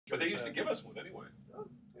But they used to give us one anyway. Oh,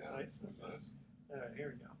 Yeah, nice. nice. All right,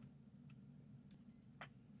 here we go.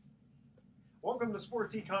 Welcome to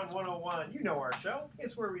Sports Econ 101. You know our show.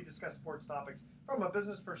 It's where we discuss sports topics from a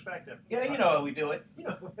business perspective. Yeah, you know how we do it. You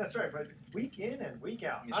know, that's right. But week in and week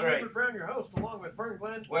out. That's I'm right. Edward Brown, your host, along with Vern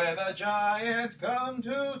Glenn. Where the Giants come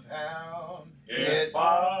to town. It's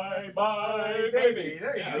bye, baby.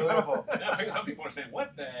 There you Yeah. go. Beautiful. Now, I think some people are saying,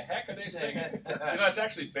 what the heck are they singing? It's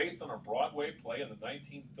actually based on a Broadway play in the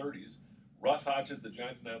 1930s. Russ Hodges, the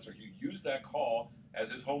Giants announcer, he used that call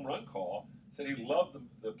as his home run call. Said he loved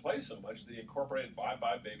the play so much that he incorporated Bye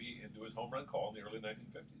Bye Baby into his home run call in the early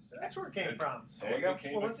 1950s. That's where it came from. So There it you go.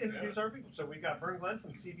 became Well, let's introduce our people. So we've got Vern Glenn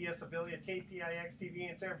from CBS affiliate KPIX TV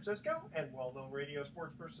in San Francisco and well-known radio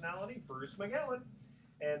sports personality Bruce McGowan.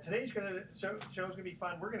 And today's show's going to be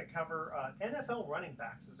fun. We're going to cover NFL running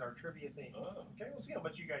backs as our trivia theme. Oh, Okay, we'll see how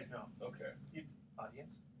much you guys know. okay.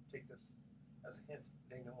 Audience, take this as a hint.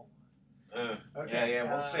 They know. Okay. Yeah,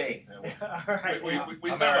 we'll see. Yeah, we'll see. All right.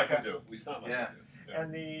 We sound like America. we do. We sound like Yeah. we do. Yeah.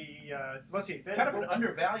 And the let's see. Kind of an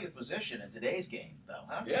undervalued position in today's game, though,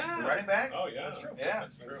 huh? Yeah. The running back? Oh, yeah. That's true. Yeah.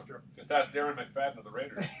 That's true. That's true. Just ask Darren McFadden of the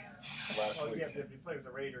Raiders last Oh week. yeah, if you play with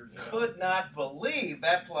the Raiders. Could not believe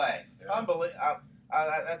that play. Yeah.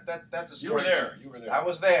 That's a You story. were there. You were there. I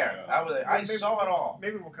was there. Yeah. I saw it all.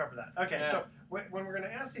 Maybe we'll cover that. Okay, Yeah. so when we're going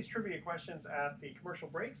to ask these trivia questions at the commercial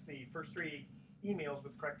breaks, the first three emails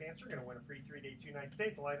with the correct answer are going to win a free 3-day 2-night stay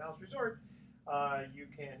at the Lighthouse Resort. You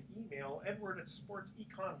can email Edward at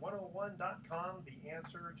sportsecon101.com the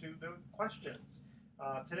answer to the questions.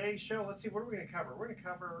 Today's show, let's see, what are we going to cover? We're going to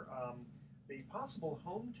cover the possible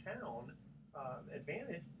hometown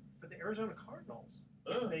advantage for the Arizona Cardinals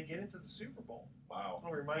if they get into the Super Bowl. Wow.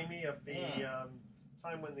 It'll remind me of the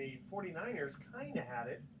time when the 49ers kind of had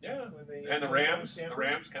it. Yeah. When they, And the Rams kind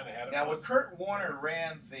of had it. Now, when once. Kurt Warner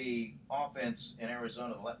ran the offense in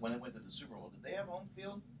Arizona when it went to the Super Bowl, did they have home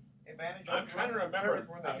field advantage? I'm trying to remember.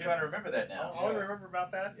 I'm trying to remember that now. All I remember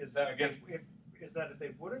about that is that Against- if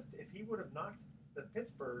he would have knocked the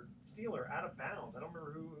Pittsburgh Steeler out of bounds. I don't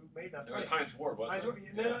remember who made that It play. was Heinz Ward, wasn't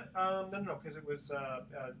it? No, because it was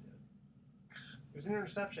an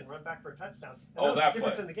interception, run back for a touchdown. And Oh, was that the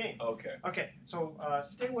difference play. in the game. Okay. Okay, so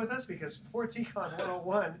stay with us because Sports Econ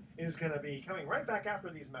 101 is going to be coming right back after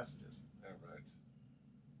these messages. All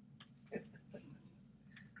right.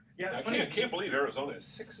 Yeah, I it's funny. can't believe Arizona is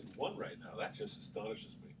 6-1 right now. That just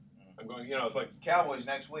astonishes me. I'm going. It's like Cowboys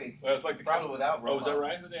next week. it's like the Probably without Oh, is that Romo.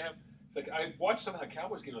 right? Who they have? It's like I watched some of the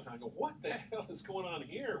Cowboys game last time. I go, what the hell is going on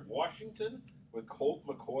here? Washington with Colt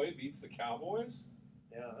McCoy beats the Cowboys,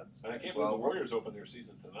 Yeah, that's and I can't believe Well, the Warriors open their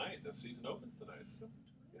season tonight. The season opens tonight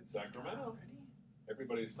in Sacramento.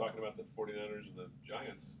 Everybody's talking about the 49ers and the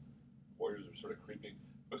Giants. Warriors are sort of creeping.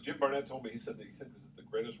 But Jim Barnett told me he thinks this is the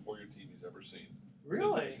greatest Warrior team he's ever seen.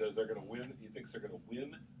 really. He says they're going to win. He thinks they're going to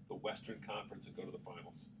win the Western Conference and go to the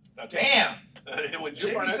finals. That's Damn! And when Jim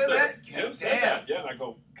Jimmy Barnett said that? Jim said Damn. that. Yeah, and I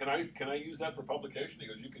go, can I use that for publication? He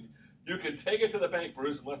goes, you can take it to the bank,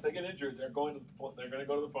 Bruce. Unless they get injured, they're going to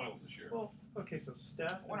go to the finals this year. Well, okay, so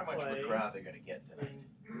Steph. I wonder how much of a crowd they're going to get tonight.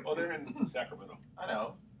 Oh, they're in Sacramento. I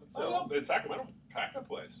know. So in Sacramento, pack the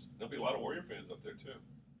place. There'll be a lot of Warrior fans up there too.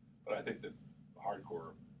 But I think that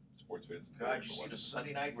hardcore sports fans. God, you see the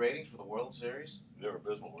Sunday night ratings for the World Series? They're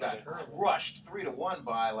abysmal. Got crushed 3-1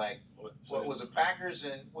 by what was it? Packers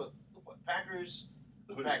and what Packers?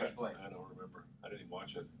 Who Who the did Packers play? I don't remember. I didn't even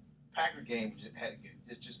watch it. Packer game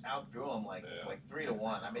just outdrew them like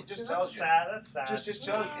 3-1. I mean, it just That's tells you. sad. That's sad. Just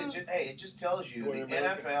tells it just tells you the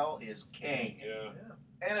NFL is king. Yeah.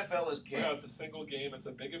 NFL is king. Yeah, it's a single game. It's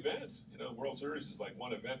a big event. World Series is like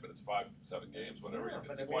one event, but it's 5-7 games, whatever. Yeah, You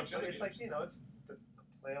but can I mean, watch any it's games. like it's the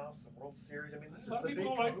playoffs, the World Series. I mean, this is A lot the of big.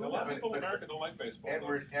 people don't like. A kahuna. lot of people in America don't like baseball.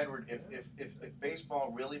 Edward, if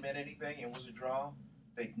baseball really meant anything and was a draw,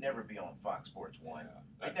 they'd never be on Fox Sports 1.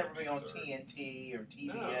 They'd never be on TNT or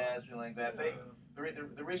TBS or anything like that.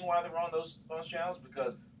 The reason why they're on those channels is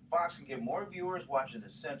because Fox can get more viewers watching The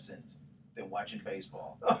Simpsons than watching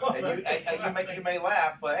baseball. And you may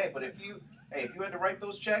laugh, but if you had to write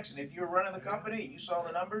those checks and if you were running the company and you saw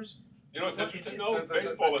the numbers. It's interesting though.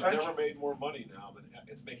 Baseball has never made more money now than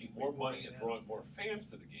it's making more money and drawing more fans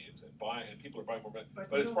to the games and people are buying more money.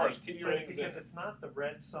 But as far as TV ratings, because it's not the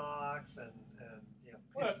Red Sox and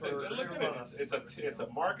well, it's a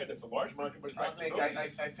market. It's a large market, but it's not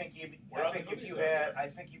I think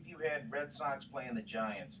if you had Red Sox playing the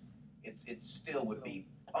Giants, it still would be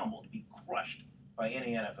pummeled, be crushed by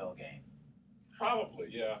any NFL game. Probably,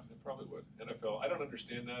 yeah, it probably would. NFL, I don't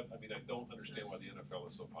understand that. I mean, I don't understand why the NFL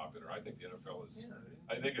is so popular. I think the NFL is,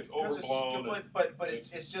 I think it's overblown. But it's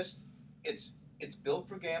It's built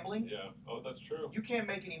for gambling. Yeah. Oh, that's true. You can't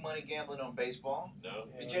make any money gambling on baseball. No.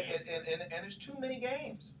 And there's too many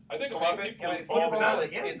games. I think a lot of people fall football. down.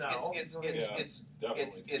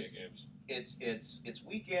 It's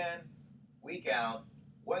weekend, week out,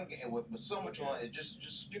 one game with so much on. It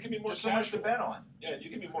just you can be more just so casual. much to bet on. Yeah, you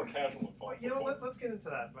can be more casual in football. You know, let's get into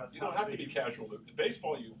that. But you don't have to be casual.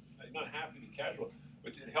 Baseball, you not have to be casual,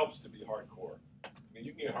 but it helps to be hardcore. I mean,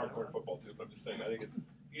 you can get hardcore in football too, but I'm just saying, I think it's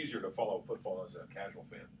easier to follow football as a casual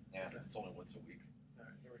fan. Yeah. Because it's only once a week. All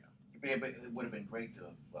right, here we go. But it would have been great to,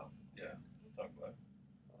 well. Yeah, we'll talk about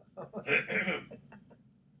it.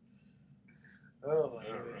 Oh my All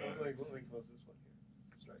God. right. Let me close this one here.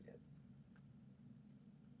 Let's try again.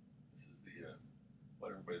 This is the, what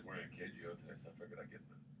everybody's wearing at KGO today, so I figured I'd get in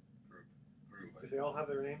the groove. Did they all have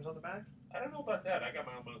their names on the back? I don't know about that. I got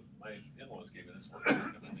my in-laws gave me this one.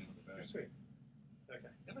 I got my name on the back. Sweet. Okay.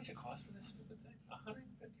 How much it cost for this stupid thing? $150.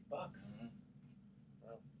 Mm-hmm. Wow.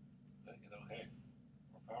 But, you know, hey,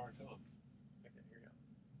 more power to them. Okay, here we go.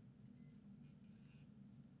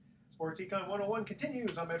 Sports Econ 101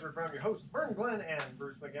 continues. I'm Edward Brown, your host, Vern Glenn, and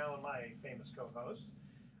Bruce McGowan, my famous co-host.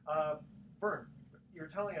 Vern, you were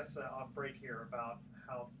telling us off break here about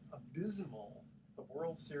how abysmal the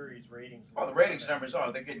World Series ratings were. Oh, the ratings numbers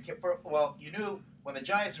are. They could. Well, you knew when the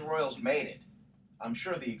Giants and Royals made it. I'm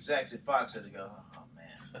sure the execs at Fox had to go, oh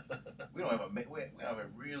man, we don't have a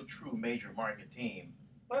real true major market team.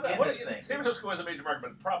 Well, in this thing. San Francisco is a major market,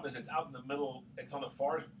 but the problem is it's out in the middle. It's on the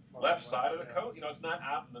far left side of the coast. You know, it's not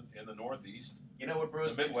out in the northeast. You know what,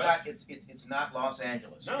 Bruce? The It's Midwest? not. It's not Los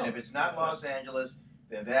Angeles. No, And if it's not Los Angeles,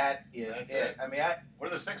 then that is That's it. it. I mean, We're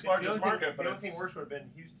the sixth The largest only market, thing, but the only it's thing worse would have been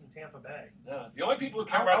Houston, Tampa Bay. the only people who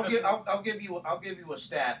care about this. I'll give you a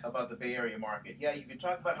stat about the Bay Area market. Yeah, you can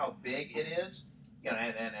talk about how big it is, you know,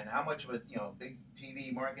 and how much of a big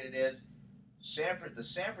TV market it is. The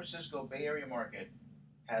San Francisco Bay Area market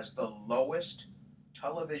has the lowest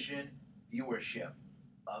television viewership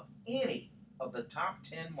of any of the top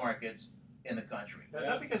 10 markets in the country. Now, is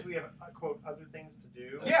that because we have, quote, other things to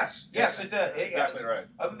do? Yes, it does. Exactly right.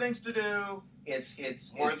 Other things to do.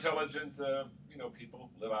 It's More intelligent, people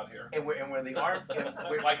live out here. and we're the arm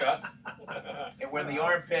we're, Like us. and we're in the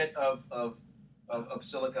armpit of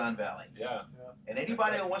Silicon Valley. Yeah. And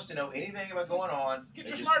anybody who wants to know anything about going on, Get they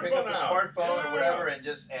your just pick up a smartphone smartphone out. or whatever, and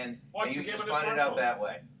Watch you the game just on a find it out smartphone. that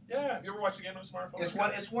way. Yeah. Have you ever watched a game on a smartphone?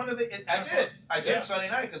 It's one of the. I did Yeah. Sunday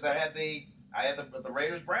night because I had the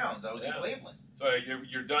Raiders Browns. I was in Cleveland. So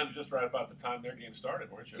you're done just right about the time their game started,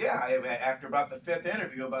 weren't you? Yeah, after about the fifth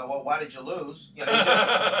interview about why did you lose? You know,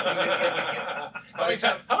 how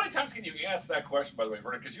many times can you ask that question, by the way,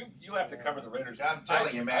 Vernon? Because you have to cover the Raiders. I'm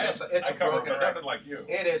telling you, man, it's I a cover broken them, but record. nothing like you.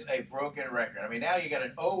 It is a broken record. I mean, now you got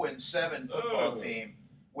an 0-7 football team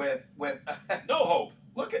with No hope.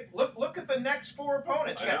 Look at the next four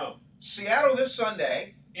opponents. I You got know. Seattle this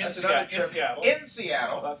Sunday. In That's another trip. Seattle. In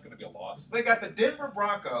Seattle. Oh, that's going to be a loss. They got the Denver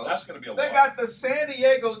Broncos. That's going to be a They loss. got the San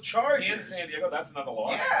Diego Chargers. In San Diego, that's another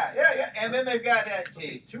loss. Yeah. And then they've got Let's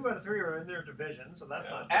see, 2 out of 3 are in their division, so that's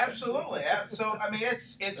not bad. absolutely. So I mean,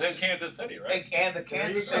 it's And then Kansas City, right? and the There you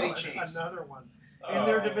Kansas go, City Chiefs. Another one in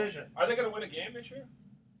their division. Are they going to win a game this year?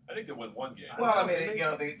 I think they'll win one game. Well, I mean,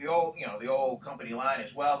 the old company line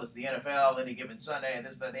as well as the NFL any given Sunday and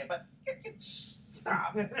this and that. But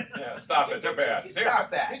stop. Yeah, stop it. They're bad.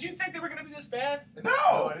 Stop that. Did you think they were going to be this bad? No.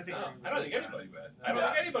 I don't think, No, I don't think anybody bad. No. I don't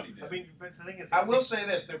think anybody did. I mean, but the thing is, I will say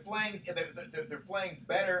this: they're playing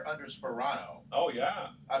better under Sperano. Oh yeah.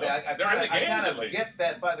 I mean, I they're in the games kind at of least. get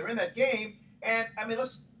that, but they're in that game, and I mean,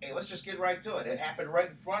 let's just get right to it. It happened right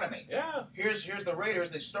in front of me. Yeah. Here's the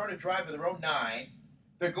Raiders. They start a drive of their own 9.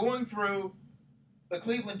 They're going through the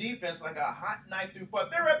Cleveland defense like a hot knife through butter.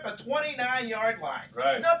 They're at the 29-yard line.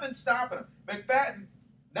 Right. Nothing's stopping them. McFadden,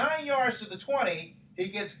 9 yards to the 20. He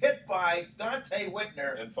gets hit by Dante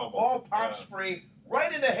Whitner. And fumble. Ball pops free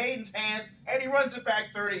right into Hayden's hands, and he runs it back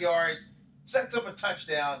 30 yards, sets up a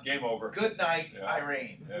touchdown. Game over. Good night, Yeah.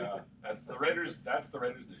 Irene. Yeah. That's the Raiders. That's the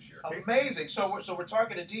Raiders this year. Amazing. So we're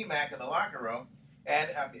talking to D-Mac in the locker room,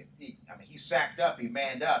 and he sacked up. He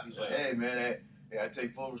manned up. He's like, hey, man, I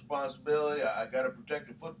take full responsibility. I got to protect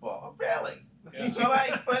the football. Oh, really? Yeah. So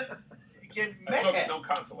but get That's mad. no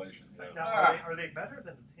consolation. Yeah. now, are they better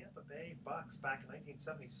than the Tampa Bay Bucks back in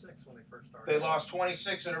 1976 when they first started? They lost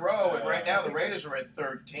 26 in a row, and right now the Raiders are at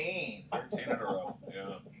 13. 13 in a row.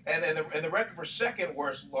 Yeah. And then the record for second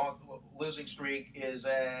worst losing streak is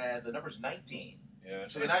the number's 19. Yeah.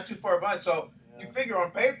 So they're not too far behind. So Yeah. you figure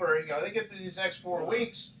on paper, they get through these next 4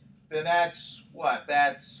 weeks. then that's what?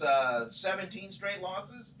 That's 17 straight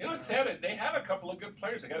losses. You know, it's sad. They have a couple of good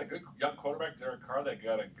players. They got a good young quarterback, Derek Carr. They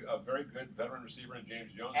got a very good veteran receiver in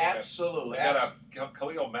James Jones. Absolutely. They got a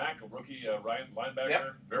Khalil Mack, a rookie linebacker.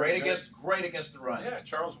 Yep. Very Great against the run. Yeah,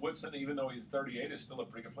 Charles Woodson, even though he's 38, is still a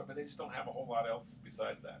pretty good player. But they just don't have a whole lot else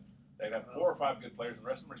besides that. They have 4 or 5 good players, and the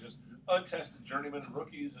rest of them are just untested journeymen and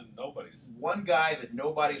rookies and nobodies. One guy that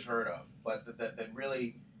nobody's heard of, but that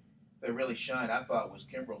really shined, I thought, was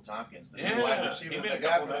Kimbrel Tompkins, the new wide receiver they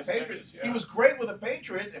got from the Patriots. Yeah. He was great with the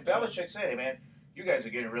Patriots, and Belichick said, "Hey, man, you guys are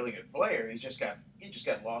getting a really good player. He just got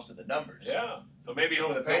lost in the numbers." Yeah. So maybe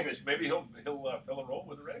he'll fill a role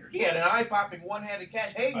with the Raiders. He had an eye-popping one-handed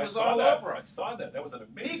catch. Hayden was all over him. I said that. That was an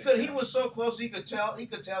amazing. He was so close. He could tell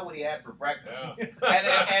what he had for breakfast.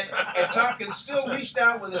 Yeah. and Tompkins still reached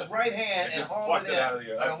out with his right hand and hauled it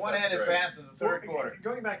in on a one-handed pass in the third quarter.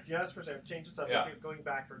 Going back just for a second, change the subject. Yeah. Going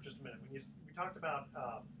back for just a minute, we talked about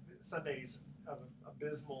Sunday's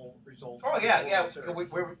abysmal results. Oh yeah. We were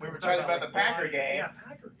talking about the Packer game. Yeah,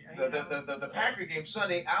 Packer game. The Packer game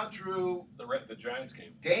Sunday outdrew the Giants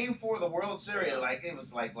game. Game for the World Series. Like it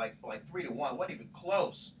was like 3-1. Wasn't even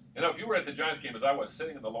close. You know, if you were at the Giants game as I was,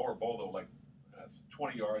 sitting in the lower bowl though, like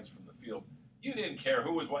 20 yards from the field, you didn't care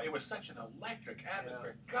who was what. It was such an electric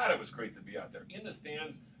atmosphere. Yeah. God, it was great to be out there in the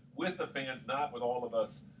stands with the fans, not with all of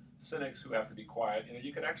us cynics who have to be quiet. You know,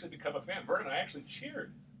 you could actually become a fan. Vern and I actually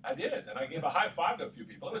cheered. I did, and I gave a high five to a few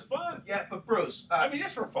people. It was fun. Yeah, but Bruce, I mean,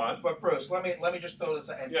 just for fun. But Bruce, let me just throw this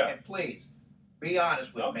and please be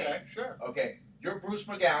honest with me. Okay, sure. Okay, you're Bruce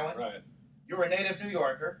McGowan. Right. You're a native New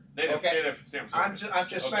Yorker. Native San Francisco. I'm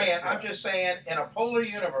just saying, in a polar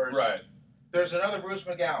universe, right. There's another Bruce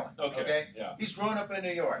McGowan. Okay. Yeah. He's grown up in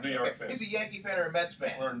New York. New York fan. He's a Yankee fan or a Mets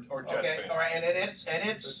fan. Or Jets fan. All right, and it's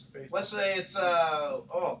let's say it's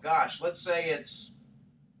let's say it's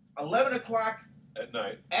 11 o'clock at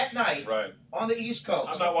night. At night. Right. On the East Coast.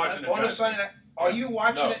 I'm not watching it. On a Sunday night. Are you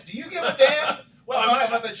watching it? Do you give a damn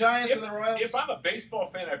about the Giants and the Royals? If I'm a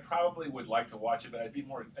baseball fan, I probably would like to watch it, but I'd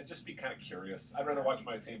just be kind of curious. I'd rather watch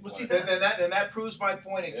my team play. See, then that proves my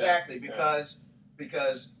point exactly because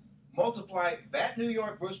multiply that New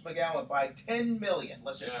York Bruce McGowan by 10 million.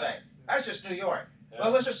 Let's just say that's just New York. Yeah.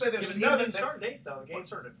 Well, let's just say there's another. The start date though. The game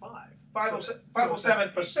started at 5.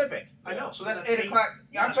 5:07 Pacific. I know. So that's 8 o'clock.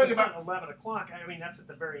 Yeah, I'm talking about 11 o'clock. I mean, that's at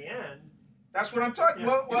the very end. That's what I'm talking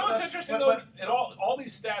about. You know what's interesting, though? And all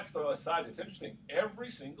these stats, though, aside, it's interesting.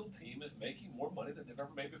 Every single team is making more money than they've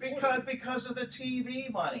ever made before. Because of the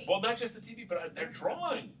TV money. Well, not just the TV, but they're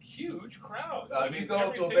drawing huge crowds. You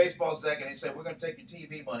go to a baseball exec and they say, we're going to take your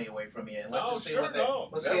TV money away from you, and let's just see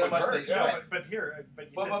let's see how much they sweat. But here,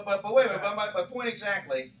 but wait a minute. My point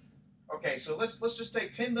exactly. Okay, so let's just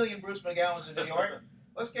take 10 million Bruce McGowans in New York.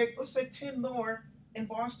 Let's take 10 more in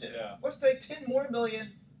Boston. Yeah. Let's take 10 more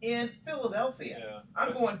million in Philadelphia. Yeah.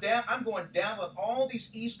 I'm going down with all these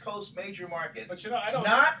East Coast major markets. But you know, I don't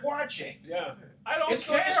not watching. Yeah. I don't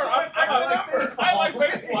care. I like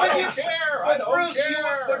baseball. I don't care. I don't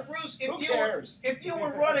care. But Bruce, if you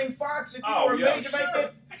were running Fox, if you were a major hell,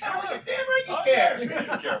 you're damn right you care. Yeah, sure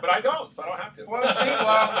you care. But I don't, so I don't have to. Well, see,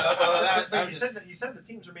 you said the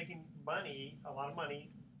teams are making money, a lot of money,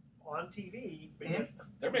 on TV, but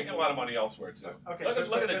they're making a lot of money elsewhere too. Okay,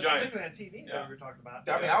 look at the Giants. Particularly on TV that we were talking about.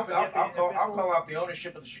 I mean, I'll call out the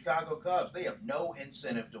ownership of the Chicago Cubs. They have no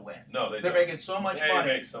incentive to win. No, they're making so much money.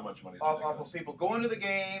 They make so much money off of people going to the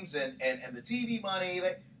games and the TV money.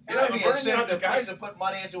 They have the incentive to put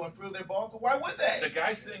money in to improve their ball. Why would they? The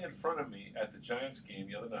guy sitting in front of me at the Giants game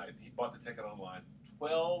the other night, he bought the ticket online,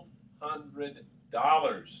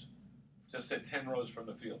 $1,200. Just said 10 rows from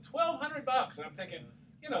the field, $1,200, and I'm thinking.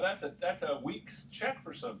 You know, that's a week's check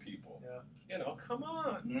for some people. Yeah. You know, come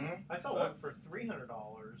on. Mm-hmm. I saw one for $300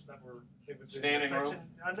 that were standing room.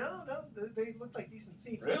 No, they looked like decent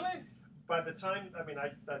seats. Really? By the time, I mean,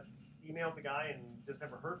 I emailed the guy and just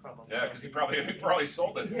never heard from him. Yeah, because he probably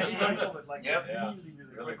sold it. Yeah, he probably sold it like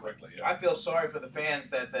really quickly. Yeah. I feel sorry for the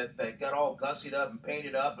fans that got all gussied up and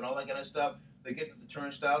painted up and all that kind of stuff. They get to the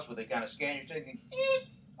turnstiles where they kind of scan your ticket.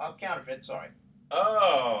 I'll counterfeit. Sorry.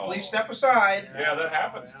 Oh. Please step aside. Yeah, that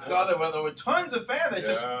happens too. No, there were tons of fans that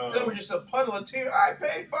they were just a puddle of tears. I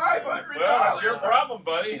paid $500. Well, it's your problem,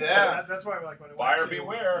 buddy. Yeah. That's why, like, when I buyer went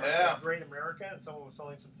beware. Yeah. Great America, and someone was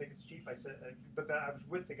selling some tickets cheap. I said, I was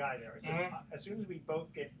with the guy there. I said, as soon as we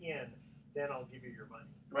both get in, then I'll give you your money.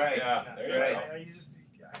 Right. Yeah. There you go. You just,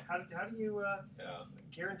 how do you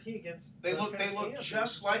guarantee against? They look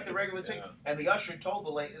just like the regular ticket. And the usher told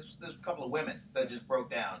the lady, there's a couple of women that just broke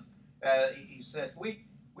down. He said, we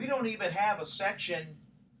don't even have a section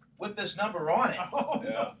with this number on it.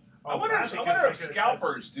 I wonder if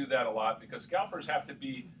scalpers do that a lot, because scalpers have to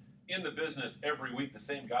be in the business every week. The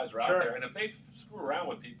same guys are out Sure. there, and if they screw around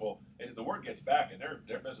with people, the word gets back, and their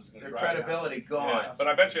business is going to Their dry credibility down. gone. Yeah, but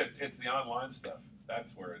I bet you it's the online stuff.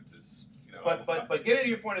 That's where it is. You know, But getting to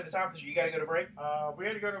your point at the top of this, you got to go to break. We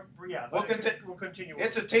had to go to We'll we'll continue.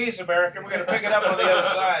 It's a tease, America. We're going to pick it up on the other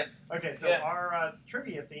side. Okay, so our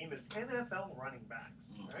trivia theme is NFL running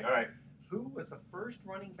backs. Right? All right. Who was the first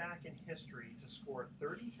running back in history to score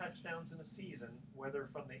 30 touchdowns in a season, whether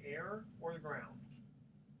from the air or the ground?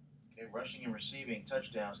 Okay, rushing and receiving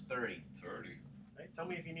touchdowns, 30. 30. Right? Tell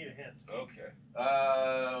me if you need a hint. Okay.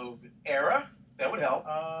 Era. That would help.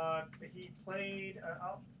 He played.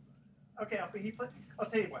 He played. I'll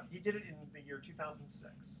tell you what. He did it in the year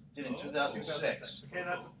 2006. Did in 2006. Okay,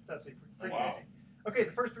 that's a pretty Wow. easy. Okay,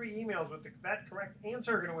 the first 3 emails with that correct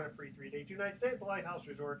answer are going to win a free 3-day, 2-night stay at the Lighthouse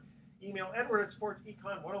Resort. Email Edward at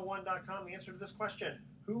sportsecon101.com the answer to this question.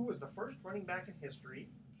 Who was the first running back in history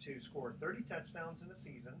to score 30 touchdowns in a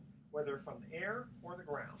season, whether from the air or the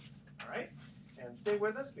ground? All right? And stay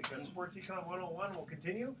with us because Sports Econ 101 will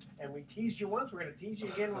continue. And we teased you once. We're going to tease you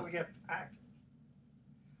again when we get back.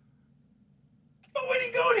 But we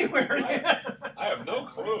didn't go anywhere. I have no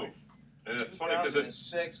clue. And it's funny because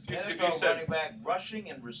it's 2006 if NFL you said, running back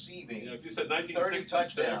rushing and receiving. you know, if you said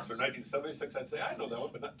 1966 or 1976, I'd say I know that one,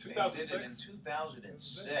 but not They 2006. did it in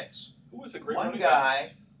 2006. Who was a great One running guy.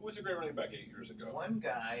 back? Who was a great running back 8 years ago? One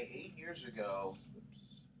guy 8 years ago.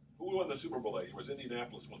 Who won the Super Bowl that year? It was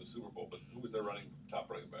Indianapolis won the Super Bowl, but who was their top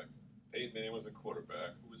running back? Peyton Manning was a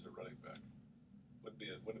quarterback. Who was their running back? Wouldn't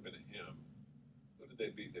have been him. Who did they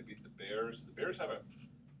beat? They beat the Bears. The Bears have a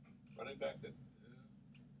running back that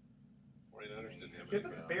 49ers didn't have. See, I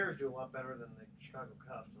think the Bears do a lot better than the Chicago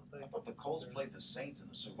Cubs, don't they? I thought the Colts played the Saints in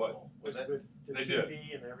the Super What? Bowl. Was that? With the They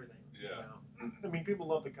TV and everything. Yeah. You know. I mean, people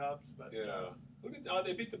love the Cubs, but Yeah.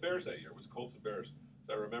 They beat the Bears that year. It was Colts and Bears.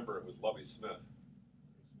 So I remember it was Lovie Smith.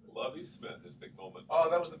 Lovie Smith, his big moment. Oh,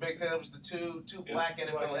 that was the big thing. That was the two black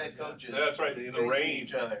NFL head coaches. Yeah, that's right. In the facing rain.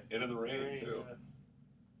 each other. And in the rain, Right, too.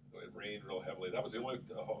 yeah. It rained real heavily. That was the only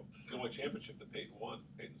championship that Peyton won.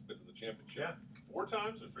 Peyton's been in the championship 4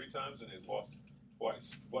 times or 3 times, and he's lost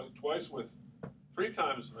twice. Twice with 3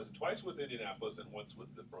 times. Was it twice with Indianapolis and once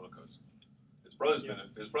with the Broncos? His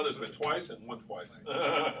brother's been twice and won twice.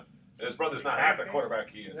 And his brother's not half the quarterback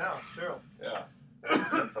he is. No, it's true. Yeah.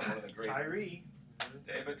 That's one of the great. Tyree.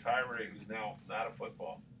 David Tyree, who's now not a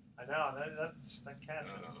football. I know that catch.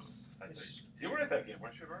 You were at that game,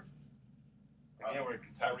 weren't you, Vern? The game where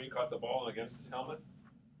Tyree caught the ball against his helmet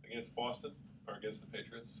against Boston or against the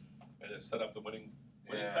Patriots, and it set up the winning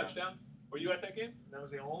touchdown. Were you at that game? That was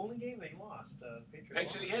the only game they lost. Patriots.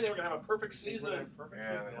 Actually, yeah, they were going to have a perfect season. Perfect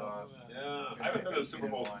Yeah, season. they lost. Yeah, I haven't been to the Super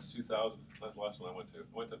Bowl since 2000. That's the last one I went to. I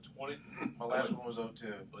went to 20. My last one was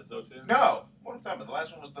 02. Was it 02? No, what I'm talking about. The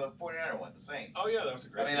last one was the 49er one, the Saints. Oh, yeah, that was a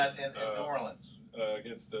great I mean, game. in New Orleans.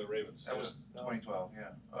 Against the Ravens. That was 2012,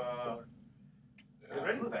 yeah. You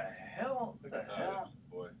ready? Who the hell?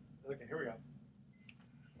 Boy. Okay, here we go.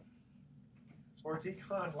 Sports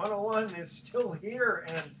Econ 101 is still here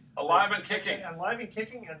and Alive and kicking. Alive and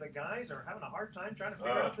kicking, and the guys are having a hard time trying to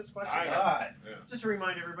figure out this question. God. Just to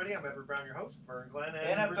remind everybody, I'm Edward Brown, your host, Vern Glenn,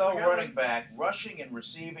 and NFL running back, rushing and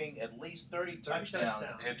receiving at least 30 touchdowns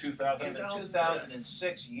in 2000. in the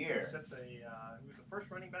 2006 year. He was the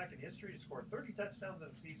first running back in history to score 30 touchdowns in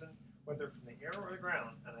a season, whether from the air or the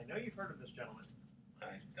ground. And I know you've heard of this gentleman.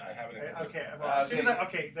 I haven't. Okay. Well,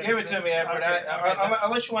 Give it to me, Edward.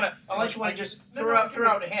 Unless you want to just throw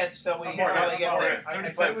out hints till we finally get there.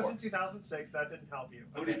 I said it was in 2006. That didn't help you.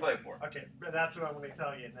 Who did he play for? Okay, that's what I'm going to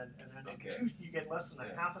tell you, and then you get less than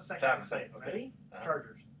a half a second to say it. Okay. Ready?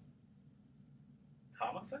 Chargers.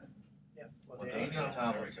 Tomlinson? Yes. Daniel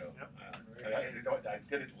Tomlinson. Yep. I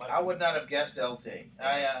did it last. I would not have guessed LT.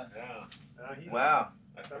 Wow.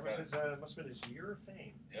 That was his. Must have been his year of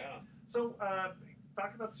fame. Yeah. So,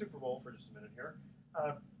 talk about Super Bowl for just a minute here.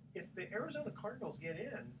 If the Arizona Cardinals get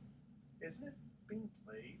in, isn't it being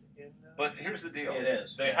played in? But here's the deal. It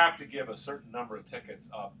is. They have to give a certain number of tickets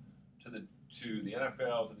up to the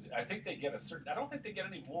NFL. I think they get a certain. I don't think they get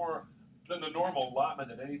any more than the normal allotment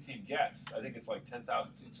that any team gets. I think it's like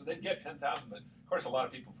 10,000 seats. So they'd get 10,000, but of course a lot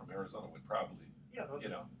of people from Arizona would probably,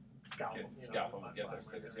 scalp them and get those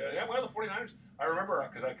tickets. Yeah. Well, the 49ers. I remember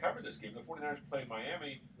because I covered this game. The 49ers played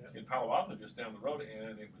Miami in Palo Alto, just down the road,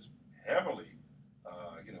 and it was heavily,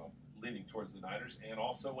 leaning towards the Niners. And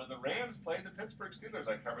also when the Rams played the Pittsburgh Steelers,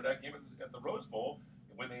 I covered that game at the Rose Bowl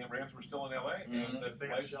when the Rams were still in LA. And they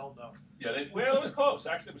got shelled up. Yeah, it was close.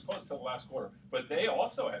 Actually, it was close till the last quarter. But they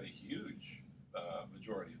also had a huge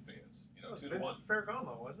majority of fans. 2-1.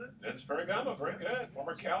 Ferragamo, wasn't it? Vince Ferragamo, very good.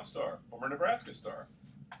 Former Cal star, former Nebraska star.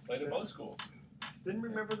 Played at both schools. Didn't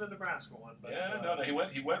remember the Nebraska one. But, Yeah, no,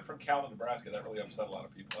 he went from Cal to Nebraska. That really upset a lot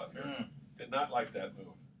of people out here. Did not like that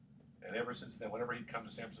move. And ever since then, whenever he'd come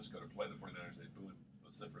to San Francisco to play the 49ers, they boo him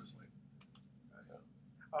vociferously.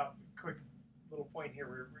 Quick little point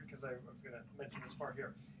here, because I was going to mention this part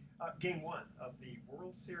here. Game 1 of the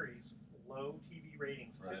World Series, low TV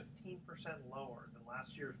ratings, 15% lower than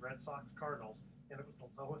last year's Red Sox Cardinals, and it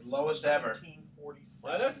was the lowest ever. 1947.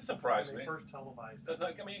 Well, that doesn't surprise me. They first televised. That's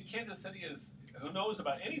like, I mean, Kansas City is, who knows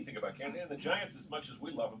about anything about Kansas City? And the Giants, as much as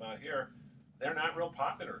we love them out here, they're not real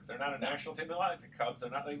popular. They're not a national team. They're not like the Cubs.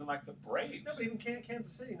 They're not even like the Braves. No, but even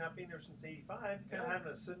Kansas City not being there since '85, kind of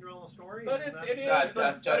having a Cinderella story. But it's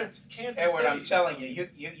Kansas Edward, City. I'm telling you,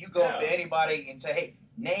 you go up to anybody and say, hey,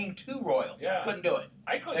 name 2 Royals. Yeah. Couldn't do it.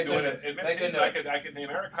 I couldn't do it. It meant I could name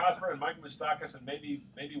Eric Hosmer and Mike Moustakas and maybe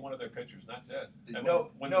one of their pitchers. And that's it. And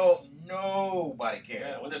nobody cared.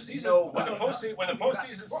 Yeah, when the postseason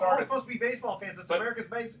We're all started, supposed to be baseball fans. It's America's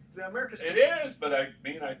team. it is. But I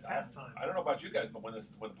mean, I don't know about you guys, but when the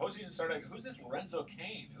postseason started, who's this Lorenzo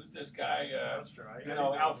Cain? Who's this guy? That's true.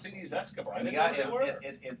 Alcides Escobar. In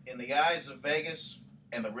the eyes of Vegas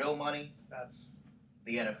and the real money, that's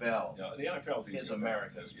the NFL. Yeah, the NFL is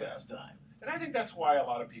America's pastime. And I think that's why a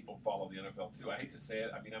lot of people follow the NFL too. I hate to say it.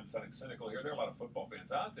 I mean, I'm sounding cynical here. There are a lot of football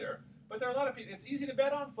fans out there, but there are a lot of people. It's easy to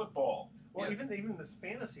bet on football. Well, even this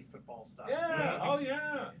fantasy football stuff.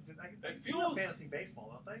 Yeah. They fuel fantasy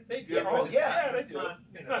baseball, don't they? They do. Oh, yeah. They do.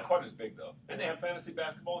 It's not quite as big though. And they have fantasy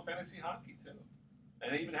basketball and fantasy hockey too.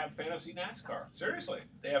 And they even have fantasy NASCAR. Seriously,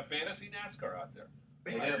 they have fantasy NASCAR out there.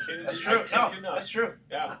 They do. That's true. No, that's true.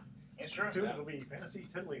 Yeah. It's true. Soon it'll be fantasy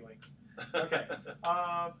tiddlywinks. Okay.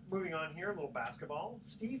 Moving on here, a little basketball.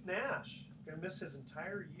 Steve Nash going to miss his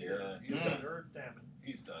entire year. Yeah, he's done.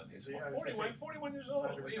 He's done. He's 41 years old.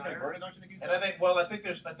 What do you think, Bernie? Don't you think he's done? And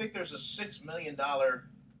I think there's a $6 million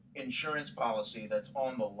insurance policy that's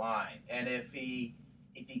on the line, and if he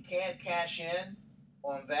can't cash in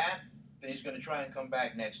on that, then he's going to try and come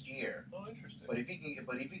back next year. Oh, interesting. But if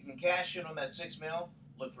he can cash in on that $6 million,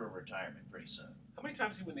 look for a retirement pretty soon. How many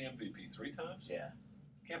times did he win the MVP? 3 times? Yeah.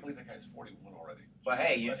 Can't believe that guy's 41 already. But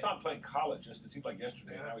hey, I saw him playing college it seemed like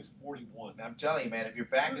yesterday, and now he's 41. I'm telling you, man, if your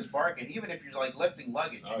back is barking, even if you're like lifting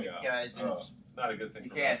luggage, it's not a good thing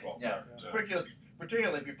for basketball. Yeah,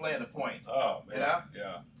 particularly if you're playing the point. Oh man, you know?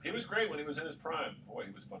 Yeah. He was great when he was in his prime. Boy,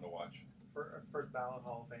 he was fun to watch. First ballot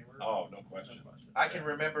Hall of Famer. Oh, no question. I can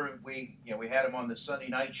remember we had him on the Sunday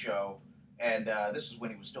night show, and this is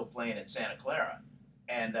when he was still playing at Santa Clara,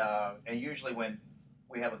 and usually when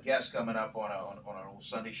we have a guest coming up on an old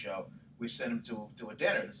Sunday show, we send him to a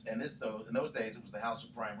dinner. And in those days, it was the House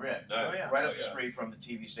of Prime Rib, right up the street from the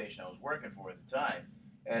TV station I was working for at the time.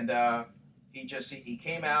 And he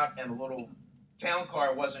came out, and the little town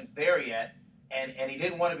car wasn't there yet, and he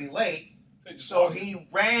didn't want to be late, so he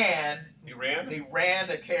ran. He ran. He ran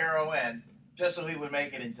to Caro and just so he would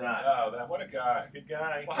make it in time. Oh, what a guy! Good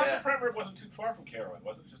guy. Well, House of Prime Rib wasn't too far from Caro,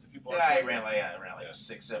 was it? Just a few blocks. Yeah, he ran like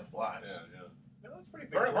 6-7 blocks. Yeah. No, that's pretty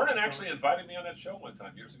big. Vernon actually invited me on that show one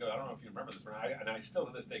time years ago. I don't know if you remember this, Vernon. And I still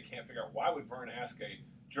to this day can't figure out why would Vernon ask a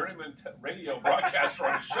journeyman radio broadcaster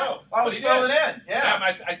on his show. I was filling in. Yeah.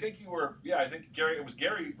 I think you were. Yeah, I think Gary. It was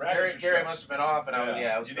Gary Radish's Gary show. must have been off, and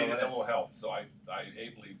I was you filling needed in. a little help, so I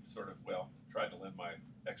ably sort of tried to lend my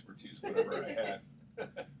expertise, whatever I had.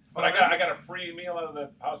 But I got a free meal out of the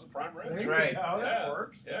House of Prime Rib. That's right. Oh, that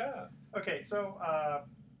works. Yeah. Okay, so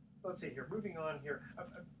let's see here. Moving on here,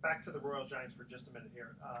 back to the Royals Giants for just a minute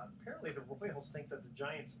here. Apparently, the Royals think that the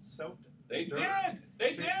Giants soaked. They did.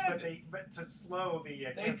 They did. But to slow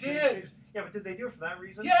the. They did. Yeah, but did they do it for that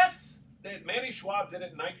reason? Yes. Manny Schwab did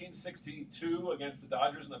it in 1962 against the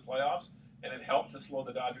Dodgers in the playoffs, and it helped to slow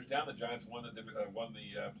the Dodgers down. The Giants won the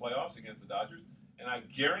playoffs against the Dodgers. And I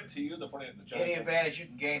guarantee you, the Giants. Any advantage you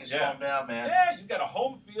can gain to slow them down, man. Yeah, you got a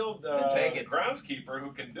home field groundskeeper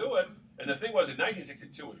who can do it. And the thing was, in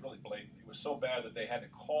 1962, it was really blatant. It was so bad that the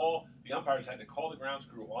umpires had to call the grounds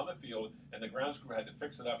crew on the field, and the grounds crew had to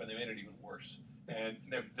fix it up, and they made it even worse. And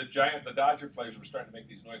the Dodger players were starting to make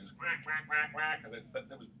these noises, quack, quack, quack, quack, because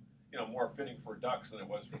it was, more fitting for ducks than it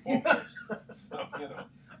was for ball players. So,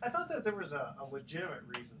 I thought that there was a legitimate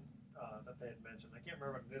reason that they had mentioned. I can't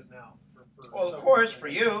remember what it is now. Well, of course, for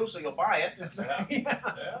you, so you'll buy it.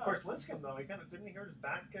 Yeah. Of course, Lincecum, though, didn't he hurt his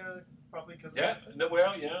back probably because that's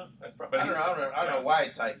probably. I don't know why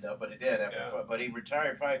it tightened up, but it did. But he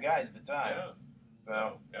retired 5 guys at the time. Yeah.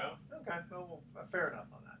 So. Okay, well, fair enough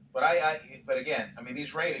on that. But but again, I mean,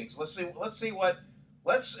 these ratings. Let's see what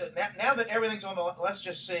let's now that everything's on the. Let's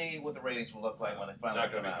just see what the ratings will look like when they finally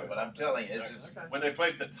come out. But I'm telling you, it's just when they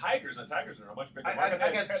played the Tigers are a much bigger I market.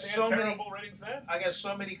 got They so had many terrible ratings then. I got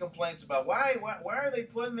so many complaints about why are they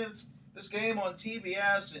putting this game on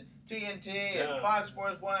TBS and TNT and Fox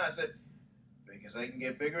Sports 1. I said because they can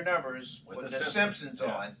get bigger numbers with the Simpsons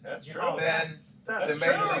on. That's true. Than That's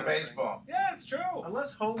Major League Baseball. Yeah, it's true.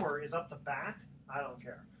 Unless Homer is up to bat, I don't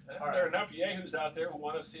care. There are enough yahoos out there who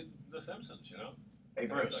want to see the Simpsons. Hey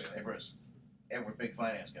Bruce. Hey, we're a big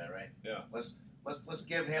finance guy, right? Yeah. Let's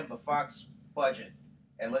give him the Fox budget,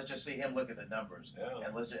 and let's just see him look at the numbers. Yeah.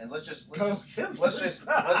 And let's just Go Simpsons. let's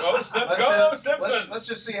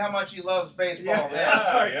just see how much he loves baseball. Yeah,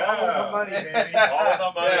 that's right. Follow the money, baby. Follow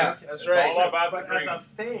the money. Yeah, that's right. It's all about but the as green. a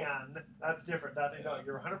fan, that's different.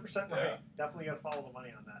 You're 100% right. Yeah. Definitely got to follow the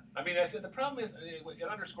money on that. I mean, the problem is, it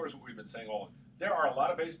underscores what we've been saying all along. There are a lot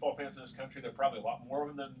of baseball fans in this country. There are probably a lot more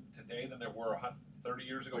of them today than there were 30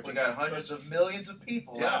 years ago. But you got hundreds of millions of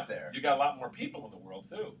people out there. You got a lot more people in the world,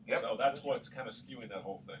 too. Yep. So that's what's kind of skewing that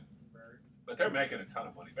whole thing. But they're making a ton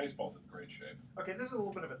of money. Baseball's in great shape. Okay, this is a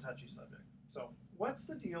little bit of a touchy subject. So, what's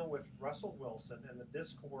the deal with Russell Wilson and the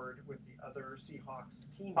discord with the other Seahawks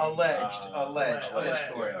teammates? Alleged.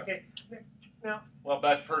 Okay, now. Well,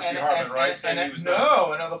 that's Percy Harvin, right? Saying he was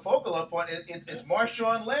the focal point it's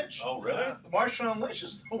Marshawn Lynch. Oh, really? Marshawn Lynch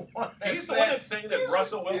is the one. He's the one that's saying that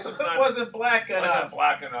Russell Wilson's wasn't black enough.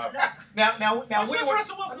 Now we were.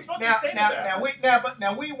 Russell Wilson supposed to say that?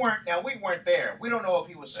 Now we weren't there. We don't know if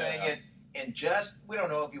he was saying it in jest. We don't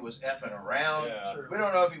know if he was effing around. Yeah. We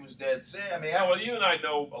don't know if he was dead serious. I mean, well, you and I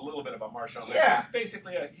know a little bit about Marshawn Lynch. Yeah. He's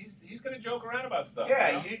basically he's going to joke around about stuff.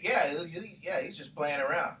 Yeah, he's just playing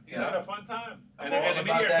around. He's having a fun time. I'm all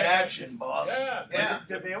about that action, boss. Yeah.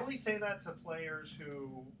 Did they only say that to players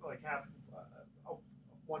who have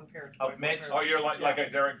one parent? Of mixed. Oh, you're like a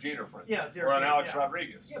Derek Jeter, for instance. Yeah, or an Alex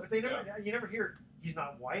Rodriguez. Yeah, but you never hear he's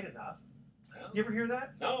not white enough. You ever hear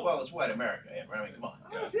that? No. Well, it's white America. I mean, come on.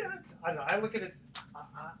 Oh, yeah. I don't know. I look at it.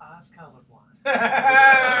 I was colorblind.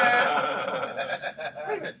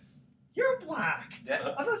 Wait a minute. You're black.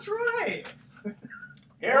 Yeah. Oh, that's right.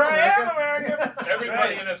 Here I am, America.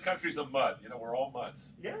 Everybody in this country's a mud. We're all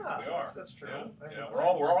muds. Yeah, we are. That's true. Yeah. We're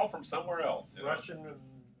all from somewhere else. Russian and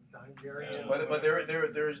Hungarian. Yeah. But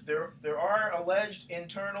there are alleged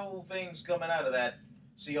internal things coming out of that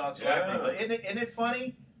Seahawks factory. But isn't it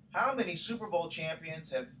funny? How many Super Bowl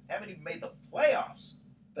champions haven't even made the playoffs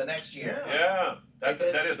the next year? Yeah, that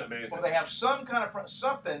is amazing. Well, they have some kind of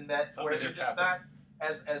something where they're just just not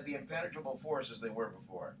as the impenetrable force as they were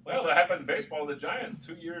before. Well, that happened in baseball with the Giants.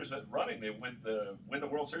 2 years running, they win the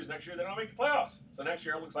World Series. Next year, they don't make the playoffs. So next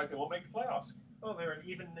year, it looks like they won't make the playoffs. Oh, they're an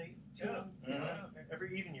even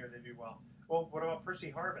every even year they do well. Well, what about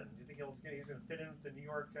Percy Harvin? Do you think he's going to fit in with the New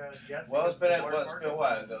York Jets? Well, it's been a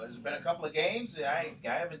while ago. It's been a couple of games. I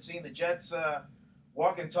haven't seen the Jets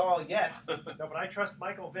walking tall yet. No, but I trust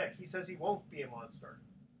Michael Vick. He says he won't be a monster.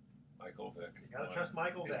 Michael Vick. You got to trust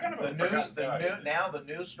Michael Vick. Kind of the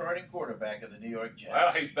new starting quarterback of the New York Jets.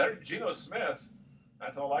 Well, he's better than Geno Smith.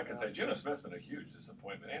 That's all I can say. Geno Smith's been a huge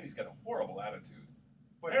disappointment, and he's got a horrible attitude.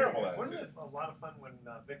 Terrible attitude. Wasn't it a lot of fun when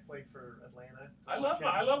Vic played for Atlanta? I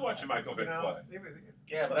love watching Michael Vick play.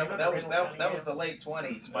 Yeah, but that was the late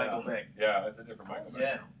 20s, Michael Vick. Yeah, that's a different Michael Vick.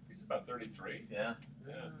 Yeah. He's about 33. Yeah.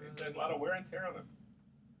 Yeah, he's had a lot of wear and tear on him.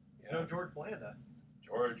 No George Blanda.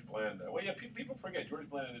 George Blanda. Well, yeah, people forget George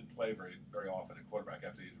Blanda didn't play very often at quarterback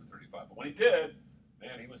after the age of 35. But when he did,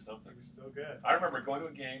 man, he was something. He was still good. I remember going to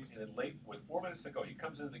a game, and then late, with 4 minutes to go, he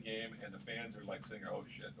comes into the game, and the fans are like saying, "Oh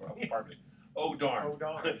shit," or pardon me, "Oh darn." Oh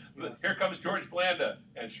darn. Yes. Here comes George Blanda,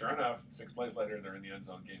 and sure enough, 6 plays later, they're in the end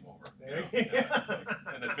zone. Game over.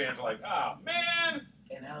 And the fans are like, "Ah, man."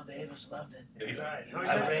 And Al Davis loved it. That's right. I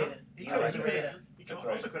was a Raider. He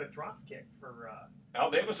also could have drop kicked for. Al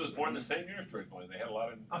Davis was born the same year as George Blanda. They had a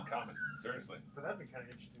lot in common. Seriously. But that'd be kind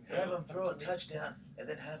of interesting. Have him throw a touchdown and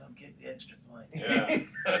then have him kick the extra point. Yeah.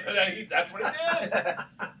 That's what he did.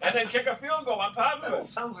 And then kick a field goal on top of it.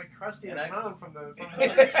 Sounds like Krusty the Clown from the.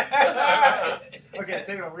 Okay,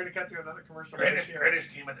 tell you what, we're gonna cut to another commercial.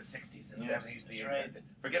 Greatest team in the '60s and '70s. Right.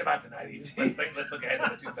 Forget about the '90s. Let's look ahead to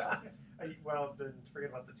the 2000s. Well, then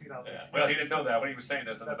forget about the 2000s. Yeah. Well, he didn't know that when he was saying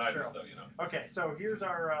this in the '90s, though. Okay, so here's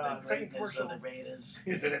our second commercial. The Raiders.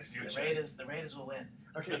 Is in its future. The Raiders will win.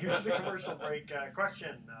 Okay, here's the commercial break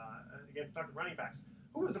question. Again, talking running backs.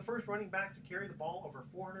 Who was the first running back to carry the ball over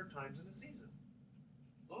 400 times in a season?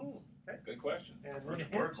 Oh, okay. Good question. And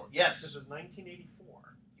yes. This is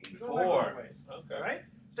 1984. 84. Okay. All right?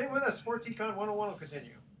 Stay with us. Sports Econ 101 will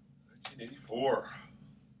continue. 1984.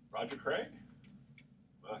 Roger Craig?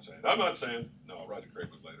 not saying. I'm not saying. No, Roger Craig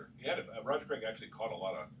was later. He had Roger Craig actually caught a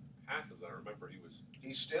lot of passes. I remember he was.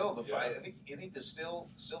 He's still the fight. I think there's still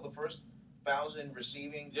the first 1,000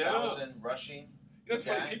 receiving, 1,000 rushing. You know, it's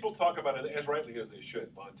funny. People talk about it as rightly as they should.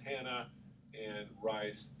 Montana and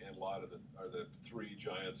Rice and Lott are the three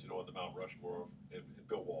giants, on the Mount Rushmore, and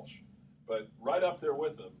Bill Walsh. But right up there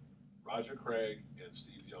with them, Roger Craig and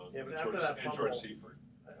Steve Young and George Seifert.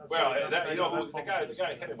 Well, the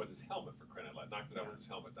guy hit him with his helmet, for crying out loud. Knocked it out with his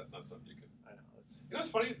helmet. That's not something you can. I know. It's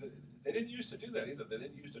funny. They didn't used to do that either. They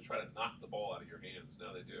didn't used to try to knock the ball out of your hands.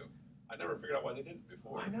 Now they do. I never figured out why they didn't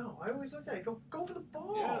before. I know. I always looked at it. Go for the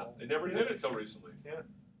ball. Yeah, they never did it until recently. Yeah.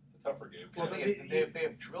 It's a tougher game. Well, they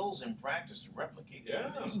have drills in practice to replicate it.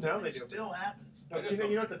 Yeah. Now they do. It still happens. No,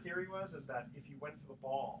 you know what the theory was? Is that if you went for the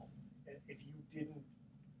ball, and if you didn't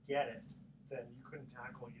get it, then you couldn't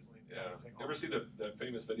tackle easily. Yeah. You ever see the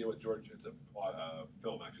famous video with George? It's a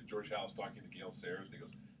film, actually. George Hal's talking to Gale Sayers, and he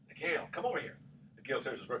goes, Gale, come over here. And Gale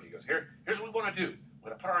Sayers is rookie. He goes, here's what we want to do. We're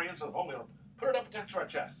going to put our hands on the ball. We're going to put it up against our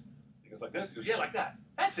chest. He goes, like this? He goes, yeah, like that.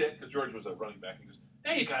 That's it. Because George was a running back. He goes,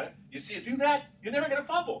 there you got it. You see it do that, you're never going to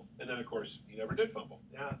fumble. And then, of course, he never did fumble.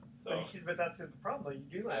 Yeah. So, but that's the problem. Though.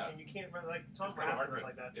 You do that, and you can't run like Tom Rafford was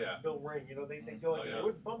like that. Yeah. Bill Ring, they go like they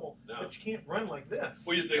wouldn't fumble, but you can't run like this.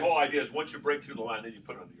 Well, the whole idea is once you break through the line, then you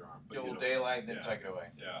put it under your arm. The old daylight, then take it away.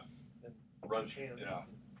 Yeah. Run. Yeah.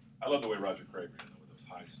 I love the way Roger Craig ran with those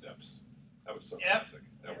high steps. That was so classic.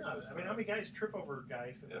 That was I mean, how many guys trip over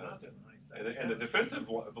guys because they're not doing the high steps? And the defensive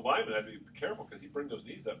lineman had to be careful because he'd bring those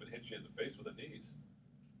knees up and hit you in the face with the knees.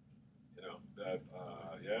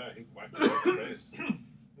 He whacked you in the face.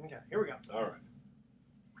 Okay, here we go. All right.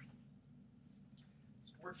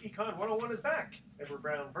 Sports Econ 101 is back. Edward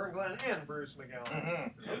Brown, Vern Glenn, and Bruce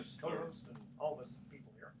McGowan. Yes, co-host and all this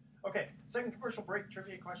people here. Okay, second commercial break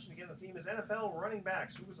trivia question again. The theme is NFL running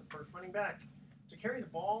backs. Who was the first running back to carry the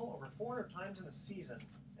ball over 400 times in a season?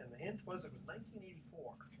 And the hint was it was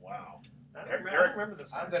 1984. Wow. I don't remember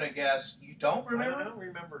this guy. I'm going to guess you don't remember? I don't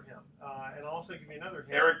remember him. And I'll also give you another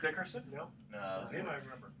hint. Eric Dickerson? No. Him I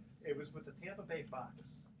remember. It was with the Tampa Bay Bucks.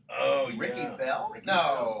 Oh, Ricky Bell? Ricky No.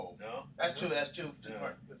 Bell. No. That's too far. That's too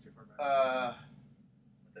far back.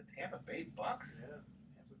 The Tampa Bay Bucks? Yeah.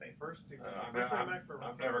 Tampa Bay first.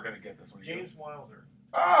 I'm never going to get this one. James Wilder.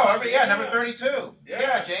 Oh, yeah, number 32.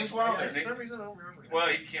 Yeah, James Wilder. For some reason I don't remember him. Well,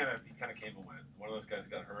 he kind of came and went. One of those guys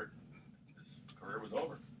got hurt. His career was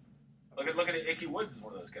over. Look at Icky Woods is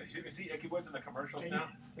one of those guys. You can see Icky Woods in the commercials now.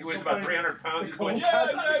 He weighs about 300 pounds. He's going, I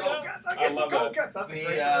love that.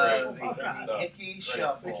 The Icky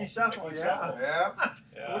Shuffle. Icky Shuffle, yeah.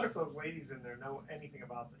 I wonder if those ladies in there know anything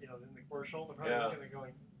about, in the commercial. They're probably looking and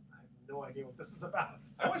going, I have no idea what this is about.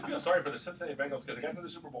 I always feel sorry for the Cincinnati Bengals because they got to the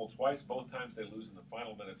Super Bowl twice. Both times they lose in the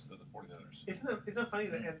final minutes to the 49ers. Isn't that funny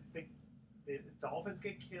that the Dolphins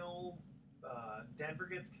get killed, Denver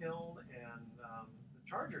gets killed, and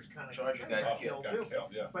Chargers kind of got killed too.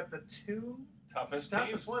 Yeah. But the two toughest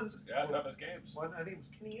ones. Yeah, toughest games. One, I think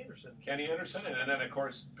it was Kenny Anderson. And then, of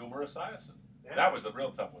course, Boomer Esiason. Yeah. That was a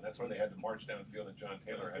real tough one. That's where they had to march downfield and John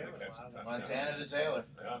Taylor had to catch the touchdown. Montana to Taylor.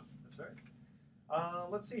 Yeah. That's right.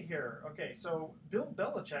 Let's see here. Okay, so Bill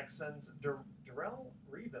Belichick sends Darrelle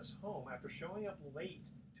Revis home after showing up late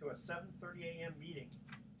to a 7:30 a.m. meeting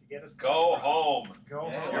to get his Go home.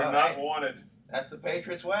 Home. You're not wanted. That's the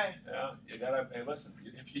Patriots way. Yeah, you gotta. Hey, listen.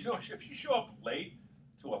 If you show up late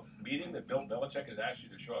to a meeting that Bill Belichick has asked you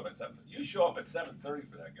to show up at 7, you show up at 7:30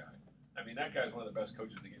 for that guy. I mean, that guy's one of the best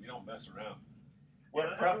coaches in the game. You don't mess around.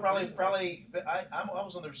 Well, probably. I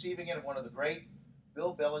was on the receiving end of one of the great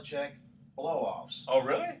Bill Belichick blow-offs. Oh,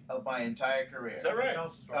 really? Of my entire career. Is that right?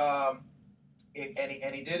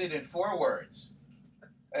 And he did it in 4 words.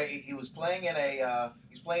 He was playing in the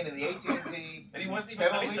AT&T and he wasn't even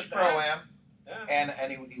Pebble nice Beach at Pro-Am. Yeah.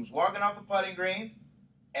 And he was walking off the putting green,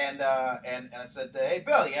 and I said, "Hey,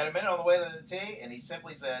 Bill, you had a minute on the way to the tee?" And he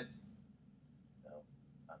simply said, "No,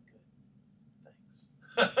 I'm good, thanks."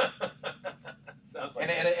 Sounds like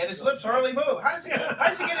and his lips hardly move. How does he get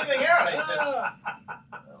anything out? It's just,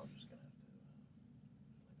 I'm just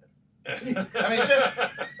gonna. I mean, it's just.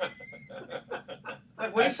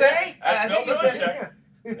 Like, what did he say? I think he said.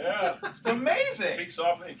 Yeah, it's amazing. Speak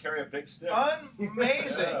softly and carry a big stick.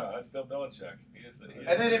 Amazing. Yeah, that's Bill Belichick. He is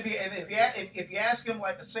and then if you ask him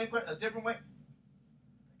like a different way.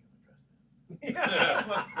 Yeah.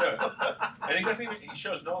 And he doesn't even. He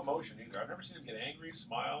shows no emotion either. I've never seen him get angry,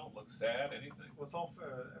 smile, look sad, anything. Well, it's all.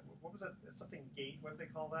 What was that? Something gate. What did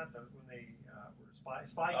they call that? When they were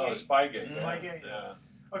Spygate. Oh, Spygate. Spygate. Yeah.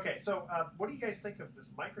 Okay, so what do you guys think of this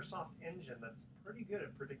Microsoft engine that's pretty good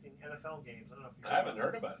at predicting NFL games? I don't know if you I haven't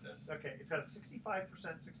heard about this. Okay, it's got a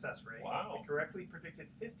 65% success rate. Wow. It correctly predicted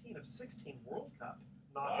 15 of 16 World Cup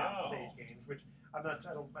knockout stage games, which I'd have to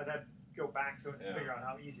go back to it and figure out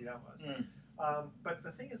how easy that was. But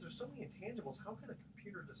the thing is, there's so many intangibles. How can a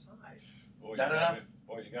computer decide? Boy,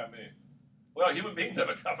 you got me. Well, human beings have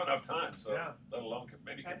a tough enough time, so let alone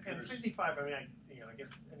maybe computers. And 65, I mean, I guess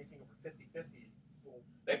anything over 50-50.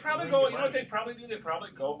 They probably go. You know what they probably do? They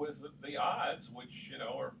probably go with the odds, which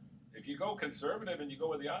or if you go conservative and you go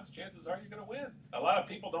with the odds, chances are you're going to win. A lot of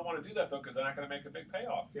people don't want to do that though because they're not going to make a big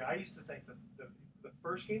payoff. Yeah, I used to think that the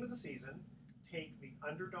first game of the season, take the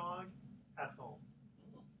underdog at home.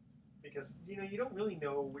 Because you don't really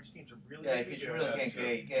know which teams are really good. Yeah, because you really can't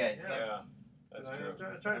gauge. Yeah, that's true.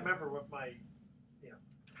 I'm trying to remember what my,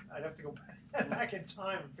 I'd have to go back in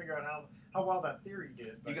time and figure out how well that theory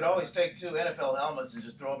did. You could always take 2 NFL helmets and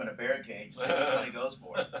just throw them in a bear cage and see which one he goes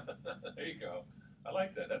for. There you go. I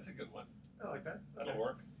like that. That's a good one. I like that. That'll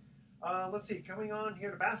work. Let's see. Coming on here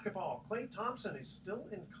to basketball, Klay Thompson is still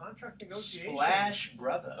in contract negotiations. Splash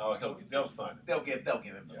brother. Oh, they'll sign it. They'll give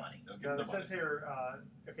him the money. They'll give him the money. It says here,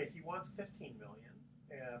 he wants $15 million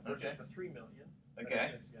versus the $3 million.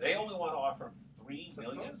 Okay. They only want to offer him $3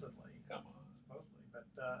 million. Supposedly. Come on. Supposedly, but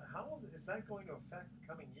how is that going to affect the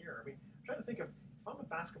coming year? I mean, I'm trying to think of if I'm a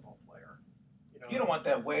basketball player. You don't want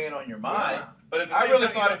that weighing on your mind. Yeah. But I really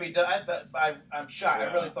thought it'd be done. I'm shocked. Yeah.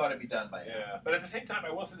 I really thought it'd be done by now. Yeah, but at the same time, I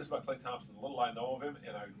will say this about Klay Thompson. The little I know of him,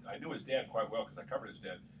 and I knew his dad quite well because I covered his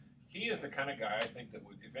dad. He is the kind of guy I think that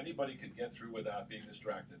if anybody could get through without being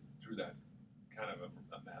distracted through that kind of a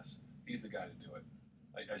mess, he's the guy to do it.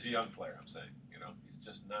 As a young player, I'm saying, he's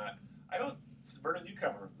just not. Vernon, you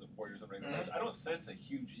cover the Warriors on a regular basis. I don't sense a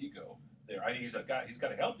huge ego there. I think he's a guy. He's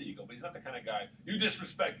got a healthy ego, but he's not the kind of guy. You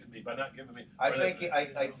disrespected me by not giving me. I think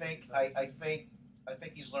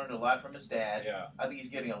he's learned a lot from his dad. Yeah. I think he's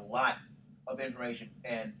getting a lot of information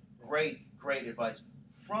and great advice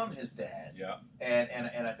from his dad. Yeah.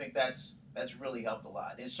 And I think that's really helped a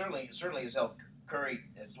lot. It certainly has helped Curry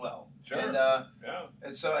as well. Sure. And,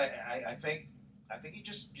 and so I think he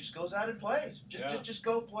just goes out and plays. Just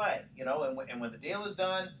go play. And when the deal is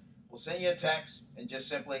done, we'll send you a text and just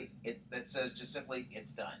simply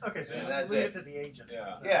it's done. Okay, so that's leave it to the agents.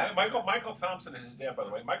 Yeah. Michael Thompson and his dad, by the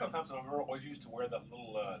way. Michael Thompson, I remember, always used to wear that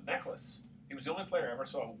little necklace. He was the only player I ever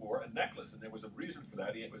saw who wore a necklace, and there was a reason for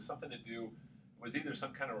that. It was something to do. It was either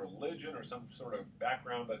some kind of religion or some sort of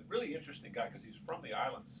background, but really interesting guy because he's from the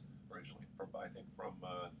islands originally.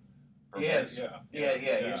 Yes. Yeah.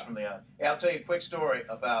 He's from the island. Yeah, I'll tell you a quick story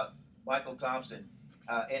about Michael Thompson.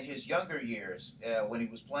 In his younger years, when he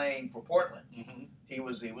was playing for Portland, he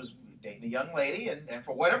was dating a young lady, and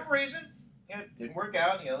for whatever reason, it didn't work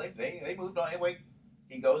out. They moved on. Anyway,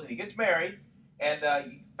 he goes and he gets married, and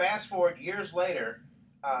fast forward years later,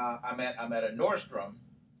 I'm at a Nordstrom,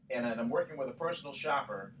 and I'm working with a personal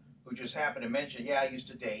shopper who just happened to mention, I used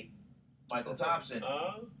to date Michael Thompson.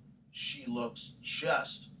 She looks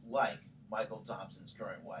just like Michael Thompson's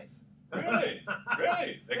current wife. Really?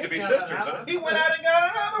 They could be sisters, huh? He went out and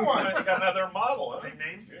got another one. He got another model, huh? Same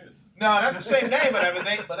name? Jeez. No, not the same name,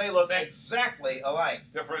 but they look exactly alike.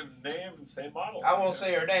 Different name, same model. I won't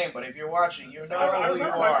say her name, but if you're watching, you know who you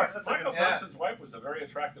are. Michael Thompson's wife was a very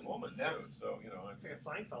attractive woman, too. So, it's like a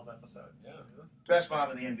Seinfeld episode. Yeah. Best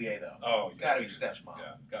mom in the NBA, though. Oh, gotta be Steph's mom.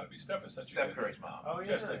 Yeah, gotta be. Steph is such Steph Curry's mom. Oh,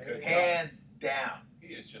 yeah. Just a good hands down.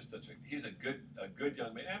 He is just he's a good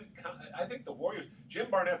young man. And I think the Warriors, Jim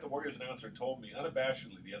Barnett, the Warriors announcer, told me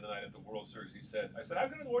unabashedly the other night at the World Series, I said, how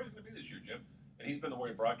good are the Warriors going to be this year, Jim? And he's been the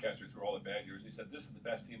Warrior broadcaster through all the bad years. And he said, this is the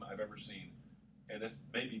best team I've ever seen. And this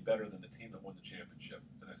may be better than the team that won the championship.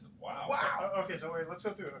 And I said, wow. Okay, so wait, let's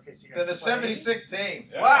go through it. Okay, so you got the 76 team.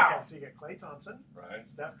 Yeah. Wow. Okay, so you got Klay Thompson, right?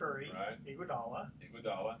 Steph Curry, right? Iguodala,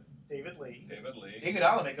 David Lee.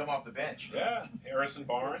 Iguodala may come off the bench. Yeah, Harrison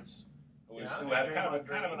Barnes, who had kind of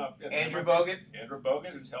an Andrew Bogut. Andrew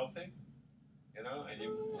Bogut, who's healthy. And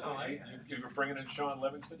you're bringing in Sean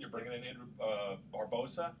Livingston. You're bringing in Andrew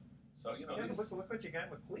Barbosa. So look what you got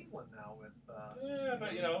with Cleveland now. But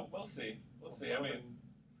we'll see. I mean,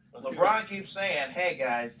 LeBron keeps saying, "Hey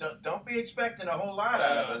guys, don't be expecting a whole lot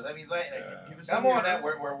out of us." I mean, he's like, "Come on, now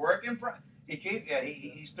we're working."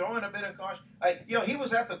 He's throwing a bit of caution. He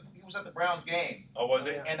was at the Browns game. Oh, was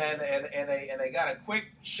he? And they got a quick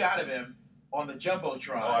shot of him on the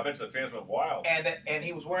jumbotron. Oh, I bet the fans went wild. And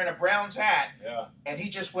he was wearing a Browns hat. Yeah. And he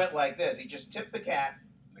just went like this. He just tipped the cap.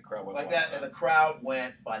 And the crowd went like wild. that, and the crowd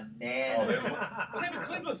went bananas.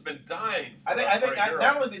 Cleveland's been dying. I think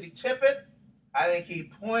not only did he tip it, I think he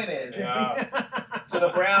pointed Yeah. to the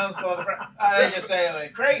Browns. They just say, I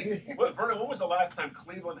mean, crazy. Vernon, when was the last time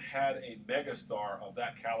Cleveland had a megastar of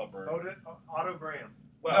that caliber? Otto Graham.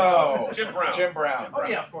 Well, No. Jim Brown. Jim Brown. Oh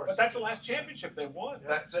yeah, of course. But that's the last championship they won.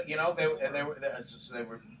 That's they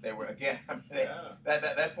were again. I mean,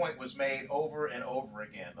 that point was made over and over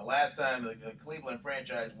again. The last time the Cleveland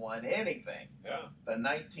franchise won anything, the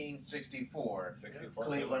 1964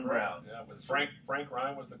 Cleveland Browns. Yeah, with Frank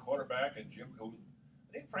Ryan was the quarterback, and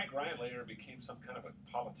I think Frank Ryan later became some kind of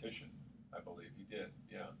a politician. I believe he did.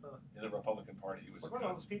 Yeah, in the Republican Party, he was. What about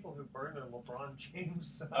all those people who burned their LeBron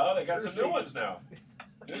James? Oh, they got some new ones now.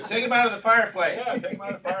 Take him out of the fireplace. Yeah, take him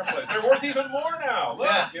out of the fireplace. They're worth even more now.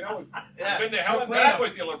 Look, you know, you've been to hell and back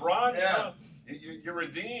with you, LeBron. Yeah. You know, you're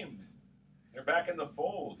redeemed. You're back in the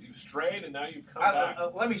fold. You strayed, and now you've come back.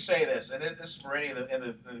 Let me say this, and this is for any of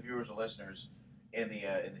the viewers or listeners in the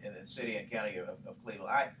city and county of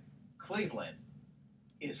Cleveland. Cleveland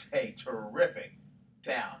is a terrific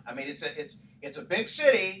town. I mean, it's a big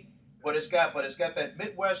city, but it's got that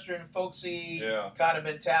Midwestern folksy kind of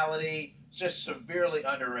mentality. It's just severely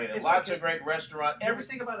underrated. It's Lots of great restaurants. You ever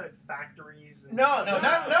think about it, factories? No,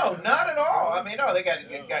 not at all. I mean, no, they got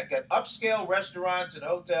upscale restaurants and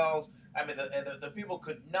hotels. I mean, the people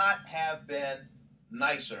could not have been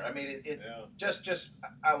nicer. I mean,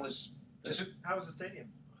 I was just. How was the stadium?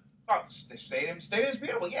 Oh, the stadium's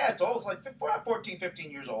beautiful. Yeah, it's old. It's like 14, 15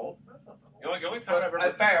 years old. That's not The only time I've ever.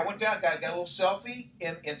 In fact, I went down, got a little selfie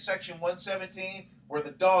in section 117 where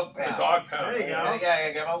the dog pound. The dog pound. There you go. Yeah,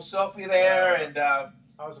 I got a little selfie there, and how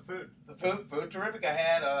was the food? the food terrific. I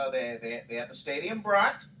had they had the stadium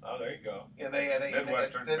brat. Oh, there you go. And they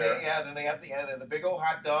Midwestern then fare. then they have the big old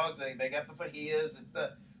hot dogs. They got the fajitas.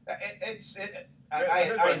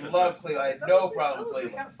 I love Cleveland. I had no problem with It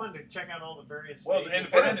was Cleveland. kind of fun to check out all the various. Well,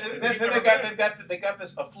 stadiums. and then they got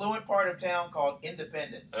this affluent part of town called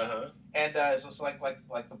Independence, and it's just like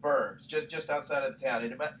the burbs, just outside of the town.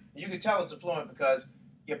 And you can tell it's affluent because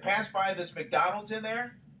you pass by this McDonald's in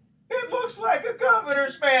there. It looks like a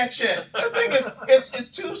governor's mansion. The thing is, it's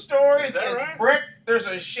 2 stories. It's right? brick. There's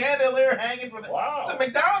a chandelier hanging from the. Wow. It's a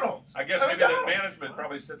McDonald's. I guess maybe the management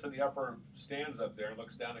probably sits in the upper stands up there and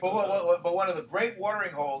looks down. And But one of the great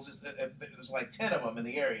watering holes is there's like 10 of them in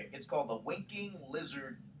the area. It's called the Winking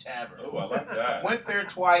Lizard Tavern. Oh, I like that. Went there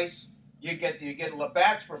twice. You get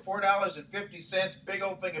Labatt's for $4.50. Big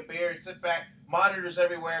old thing of beer. Sit back. Monitors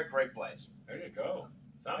everywhere. Great place. There you go.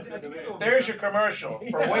 Sounds good to me. There's your commercial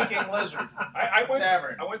for Winking Lizard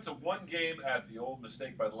Tavern. I went to one game at the old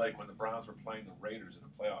Mistake by the Lake when the Browns were playing the Raiders in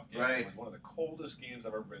a playoff game. Right. It was one of the coldest games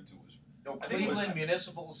I've ever been to. Cleveland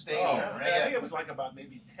Municipal Stadium. I think it was like about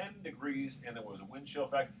maybe 10 degrees, and there was a wind chill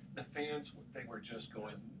effect. The fans, they were just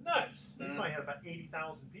going nuts. They probably had about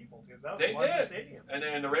 80,000 people because that was They a large did. stadium.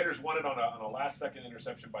 And the Raiders won it on a last-second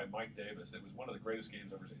interception by Mike Davis. It was one of the greatest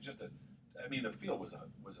games I've ever seen. The field was a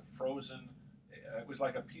frozen. It was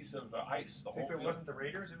like a piece of ice. The whole If it field. wasn't the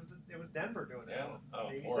Raiders, it was Denver doing it. Yeah. Oh,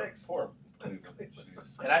 86. Poor Cleveland.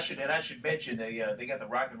 Jeez. And I should mention they got the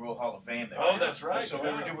Rock and Roll Hall of Fame there. Oh, that's right. So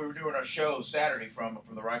we were doing our show Saturday from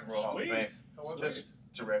the Rock and Roll Hall of Fame. Just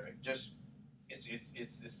terrific. Just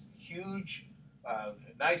it's this huge,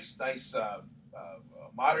 nice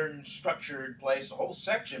modern structured place. A whole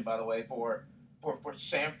section, by the way, for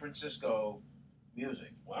San Francisco music.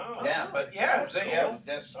 Wow. Yeah, but it was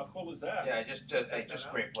just how cool is that? yeah, just a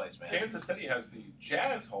great place, man. Kansas City has the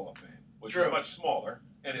Jazz Hall of Fame, which True. is much smaller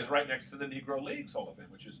and is right next to the Negro Leagues Hall of Fame,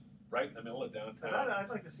 which is right in the middle of downtown. I'd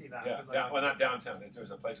like to see that. Yeah, well, not downtown.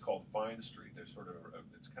 There's a place called Vine Street. There's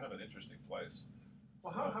it's kind of an interesting place.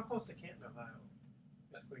 Well, how close to Canton, Ohio?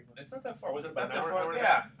 Is Cleveland? It's not that far. Was it about Not an that hour?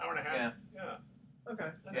 far, Hour and a half. Yeah. Okay.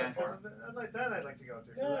 Yeah. I'd like to go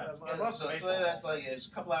to. Yeah. I love So baseball. that's like it's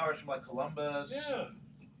a couple hours from like Columbus. Yeah.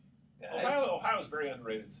 Yeah, Ohio's very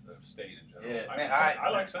underrated state in general. Yeah, I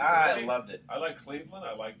like Cincinnati. I loved it. I like Cleveland.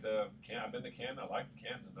 I like I've been to Canton. I like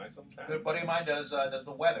Canton. A nice little town. Good buddy of mine does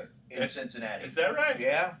the weather in Cincinnati. Is that right?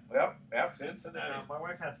 Yeah. Yep. Cincinnati. My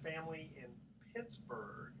wife had family in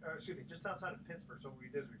Pittsburgh. Just outside of Pittsburgh. So what we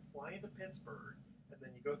did is we fly into Pittsburgh, and then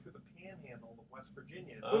you go through the Panhandle of West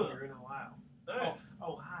Virginia, and boom, you're in Ohio. Nice.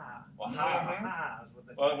 Ohio. Ohio. Is what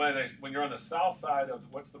they Well, say. when you're on the south side of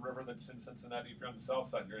what's the river that's in Cincinnati? If you're on the south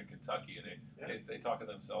side, you're in Kentucky, and they talk to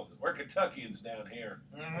themselves. We're Kentuckians down here.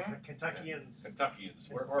 Mm-hmm. Kentuckians. Kentuckians.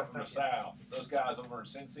 We're from the south. Those guys over in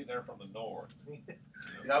Cincy, they're from the north.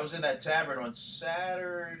 I was in that tavern on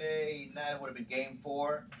Saturday night. It would have been Game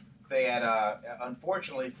 4. They had,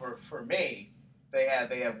 unfortunately for me, they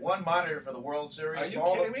had one monitor for the World Series. Are you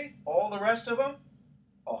kidding me? All the rest of them,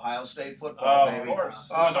 Ohio State football, baby. Of course.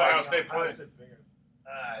 Oh, Ohio State playing.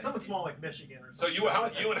 Someone small like Michigan or So something.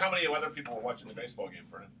 you and how many other people were watching the baseball game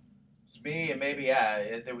for him? It's me and maybe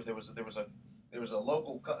there was a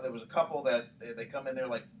local there was a couple that they come in there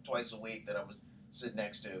like twice a week that I was sitting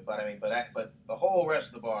next to. But I mean, but the whole rest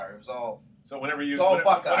of the bar, it was all. So whenever the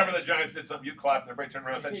Giants did something, you clapped, and everybody turned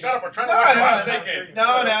around and said, "Shut up! We're trying to watch the Ohio State game." No,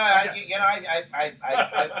 I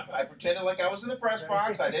pretended like I was in the press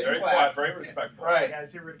box. I didn't very clap. quiet, very respectful. Right.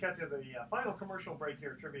 Guys, here we cut to the final commercial break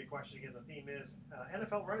here. Trivia question again. The theme is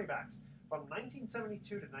NFL running backs. From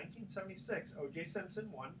 1972 to 1976, O.J.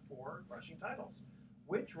 Simpson won 4 rushing titles.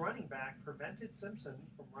 Which running back prevented Simpson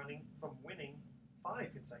from winning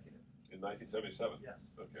 5 consecutive? In 1977.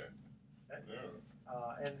 Yes. Okay. Yeah.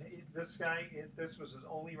 This was his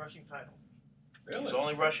only rushing title. Really? His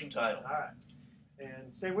only rushing title. All right.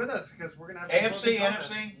 And stay with us because we're going to have AFC,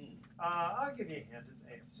 NFC? I'll give you a hint.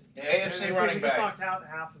 It's AFC. The AFC running we back. just knocked out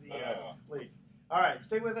half of the league. All right.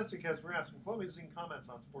 Stay with us because we're going to have some closing comments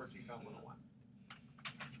on Sports Econ 101.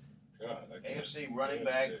 God, AFC running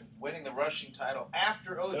back winning the rushing title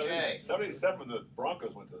after OJ. 77, the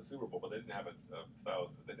Broncos went to the Super Bowl, but they didn't have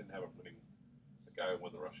They didn't have a winning. The guy who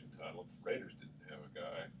won the rushing title. The Raiders didn't have a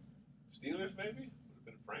guy. Steelers maybe would have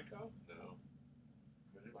been Franco. No.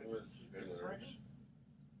 It was Steelers. I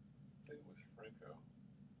think it was Franco.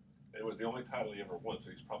 It was the only title he ever won, so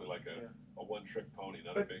he's probably like a one-trick pony,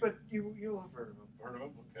 not a big. But you'll have heard of him. Heard of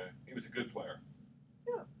him? Okay. He was a good player.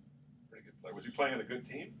 Yeah. Pretty good player. Was he playing on a good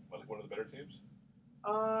team? Like one of the better teams?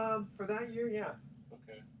 For that year, yeah.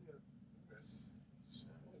 Okay. Yeah. What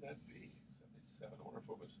would that be? 77. I wonder if it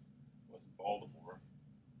wasn't Baltimore.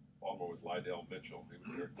 Baltimore was Lydell Mitchell. He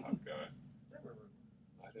was their top guy.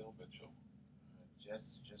 Lydell Mitchell.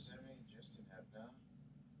 Justin have now.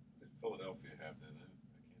 Did Philadelphia have that? I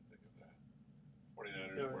can't think of that.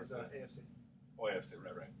 49ers No, were it was AFC. Oh, AFC,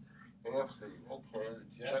 right. AFC, okay.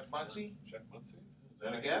 Chuck Muncie? Chuck Muncie? Is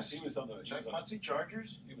that a guess? He was on the Chuck Muncie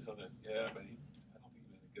Chargers? He was on the but I don't think he was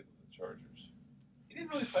any good with the Chargers. He didn't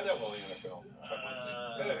really play that well in the NFL. Chuck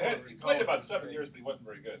Muncie. He played about 7 years, but he wasn't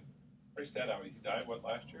very good. Very sad how he died. What,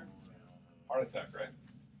 last year? Heart attack, right?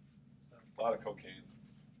 A lot of cocaine.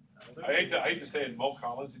 I hate to say it. Mo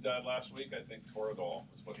Collins, who died last week, I think Toradol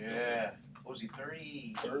was what. Yeah. What was he?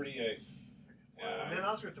 30. 38. Yeah. Man,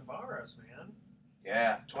 Oscar Tavares, man.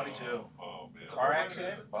 Yeah, 22. Oh man. Car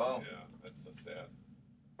accident. Oh. Yeah, that's so sad.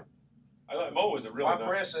 Mo was a really. Bob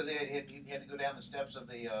Perez says he had to go down the steps of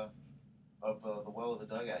the well of the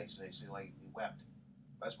dugout. He said like he wept.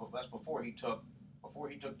 That's before he took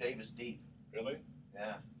Davis deep. Really?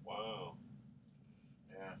 Yeah. Wow.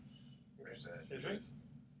 Yeah. Very sad. Okay.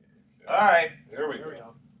 All right. Here we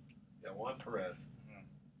go. Yeah, Juan Perez.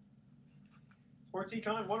 Sports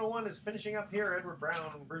Econ 101 is finishing up here. Edward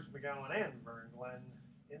Brown, Bruce McGowan, and Vern Glenn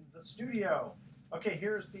in the studio. Okay,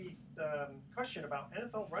 here's the question about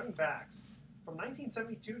NFL running backs. From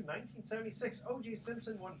 1972 to 1976, O.J.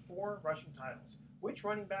 Simpson won 4 rushing titles. Which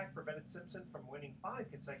running back prevented Simpson from winning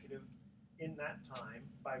 5 consecutive in that time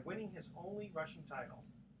by winning his only rushing title?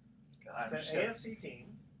 God, It's an AFC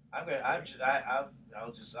team. I'll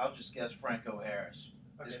just guess Franco Harris.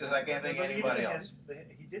 Just because I can't think of anybody else.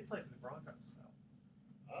 He did play for the Broncos, though.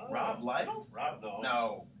 Oh. Rob Lytle?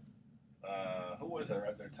 No. Who was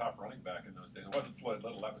their top running back in those days? It wasn't Floyd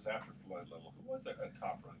Little. That was after Floyd Little. Who was their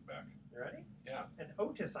top running back? You ready? Yeah. And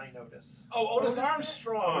Otis, I noticed. Oh, Otis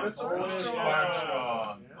Armstrong. Otis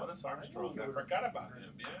Armstrong. Yeah. Otis Armstrong. I forgot about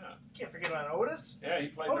him. Yeah. Can't forget about Otis. Yeah, he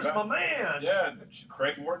played. Otis, my man. Yeah, and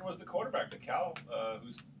Craig Morton was the quarterback. The Cal,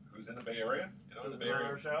 who's in the Bay Area. You know, in the Bay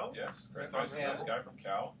Area. Show. Yes, great, nice guy from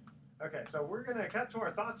Cal. Okay, so we're going to cut to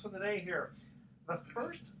our thoughts for the day here. The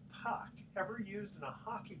first puck ever used in a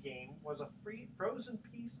hockey game was a frozen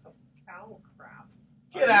piece of cow crap.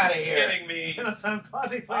 Get out of here! Are you kidding me? You know, so I'm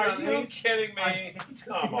glad they played Are on you these. kidding me? I hate to Come see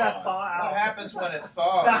that on. thaw out. What happens when it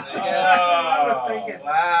thaws? That's I guess? exactly what I was thinking.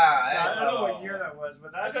 Wow. I don't know what year that was,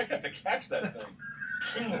 but I that. just have to catch that thing.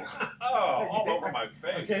 All over my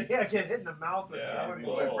face. Okay, yeah, get hit in the mouth with Yeah, it.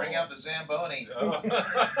 Boy, bring out the Zamboni.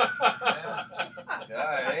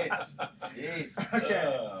 Guys, jeez.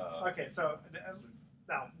 Okay, so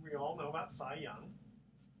now we all know about Cy Young.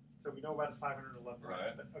 So we know about his 511 runs.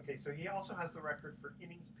 Right. But, okay, so he also has the record for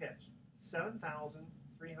innings pitched,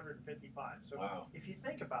 7,355. So Wow. if you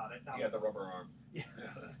think about it, now, He had the rubber arm. Yeah.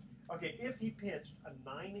 Okay, if he pitched a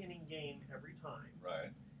 9-inning game every time,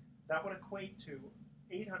 Right. that would equate to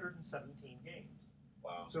 817 games.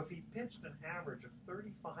 Wow. So if he pitched an average of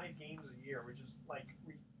 35 games a year, which is like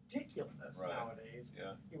ridiculous nowadays,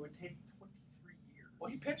 it would take 23 years.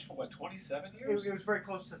 Well, he pitched for what, 27 years? It was very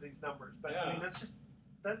close to these numbers, but I mean that's just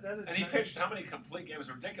that is. And he pitched how many complete games?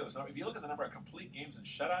 Ridiculous. If you look at the number of complete games and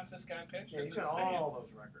shutouts this guy pitched, Yeah, he's it's got insane. all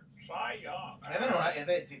those records. Cy Young. And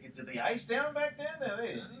they did the ice down back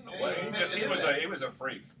then? He was a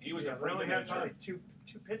freak. He was a freak. We only in had nature. probably two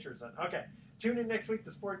pitchers on. Okay. Tune in next week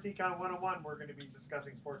to Sports Econ 101. We're going to be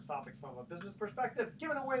discussing sports topics from a business perspective,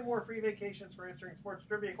 giving away more free vacations for answering sports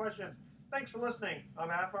trivia questions. Thanks for listening. On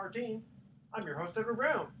behalf of our team, I'm your host, Edward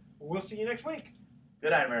Brown. We'll see you next week.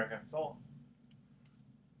 Good night, America. So long.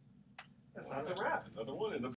 That's a wrap. Another one in the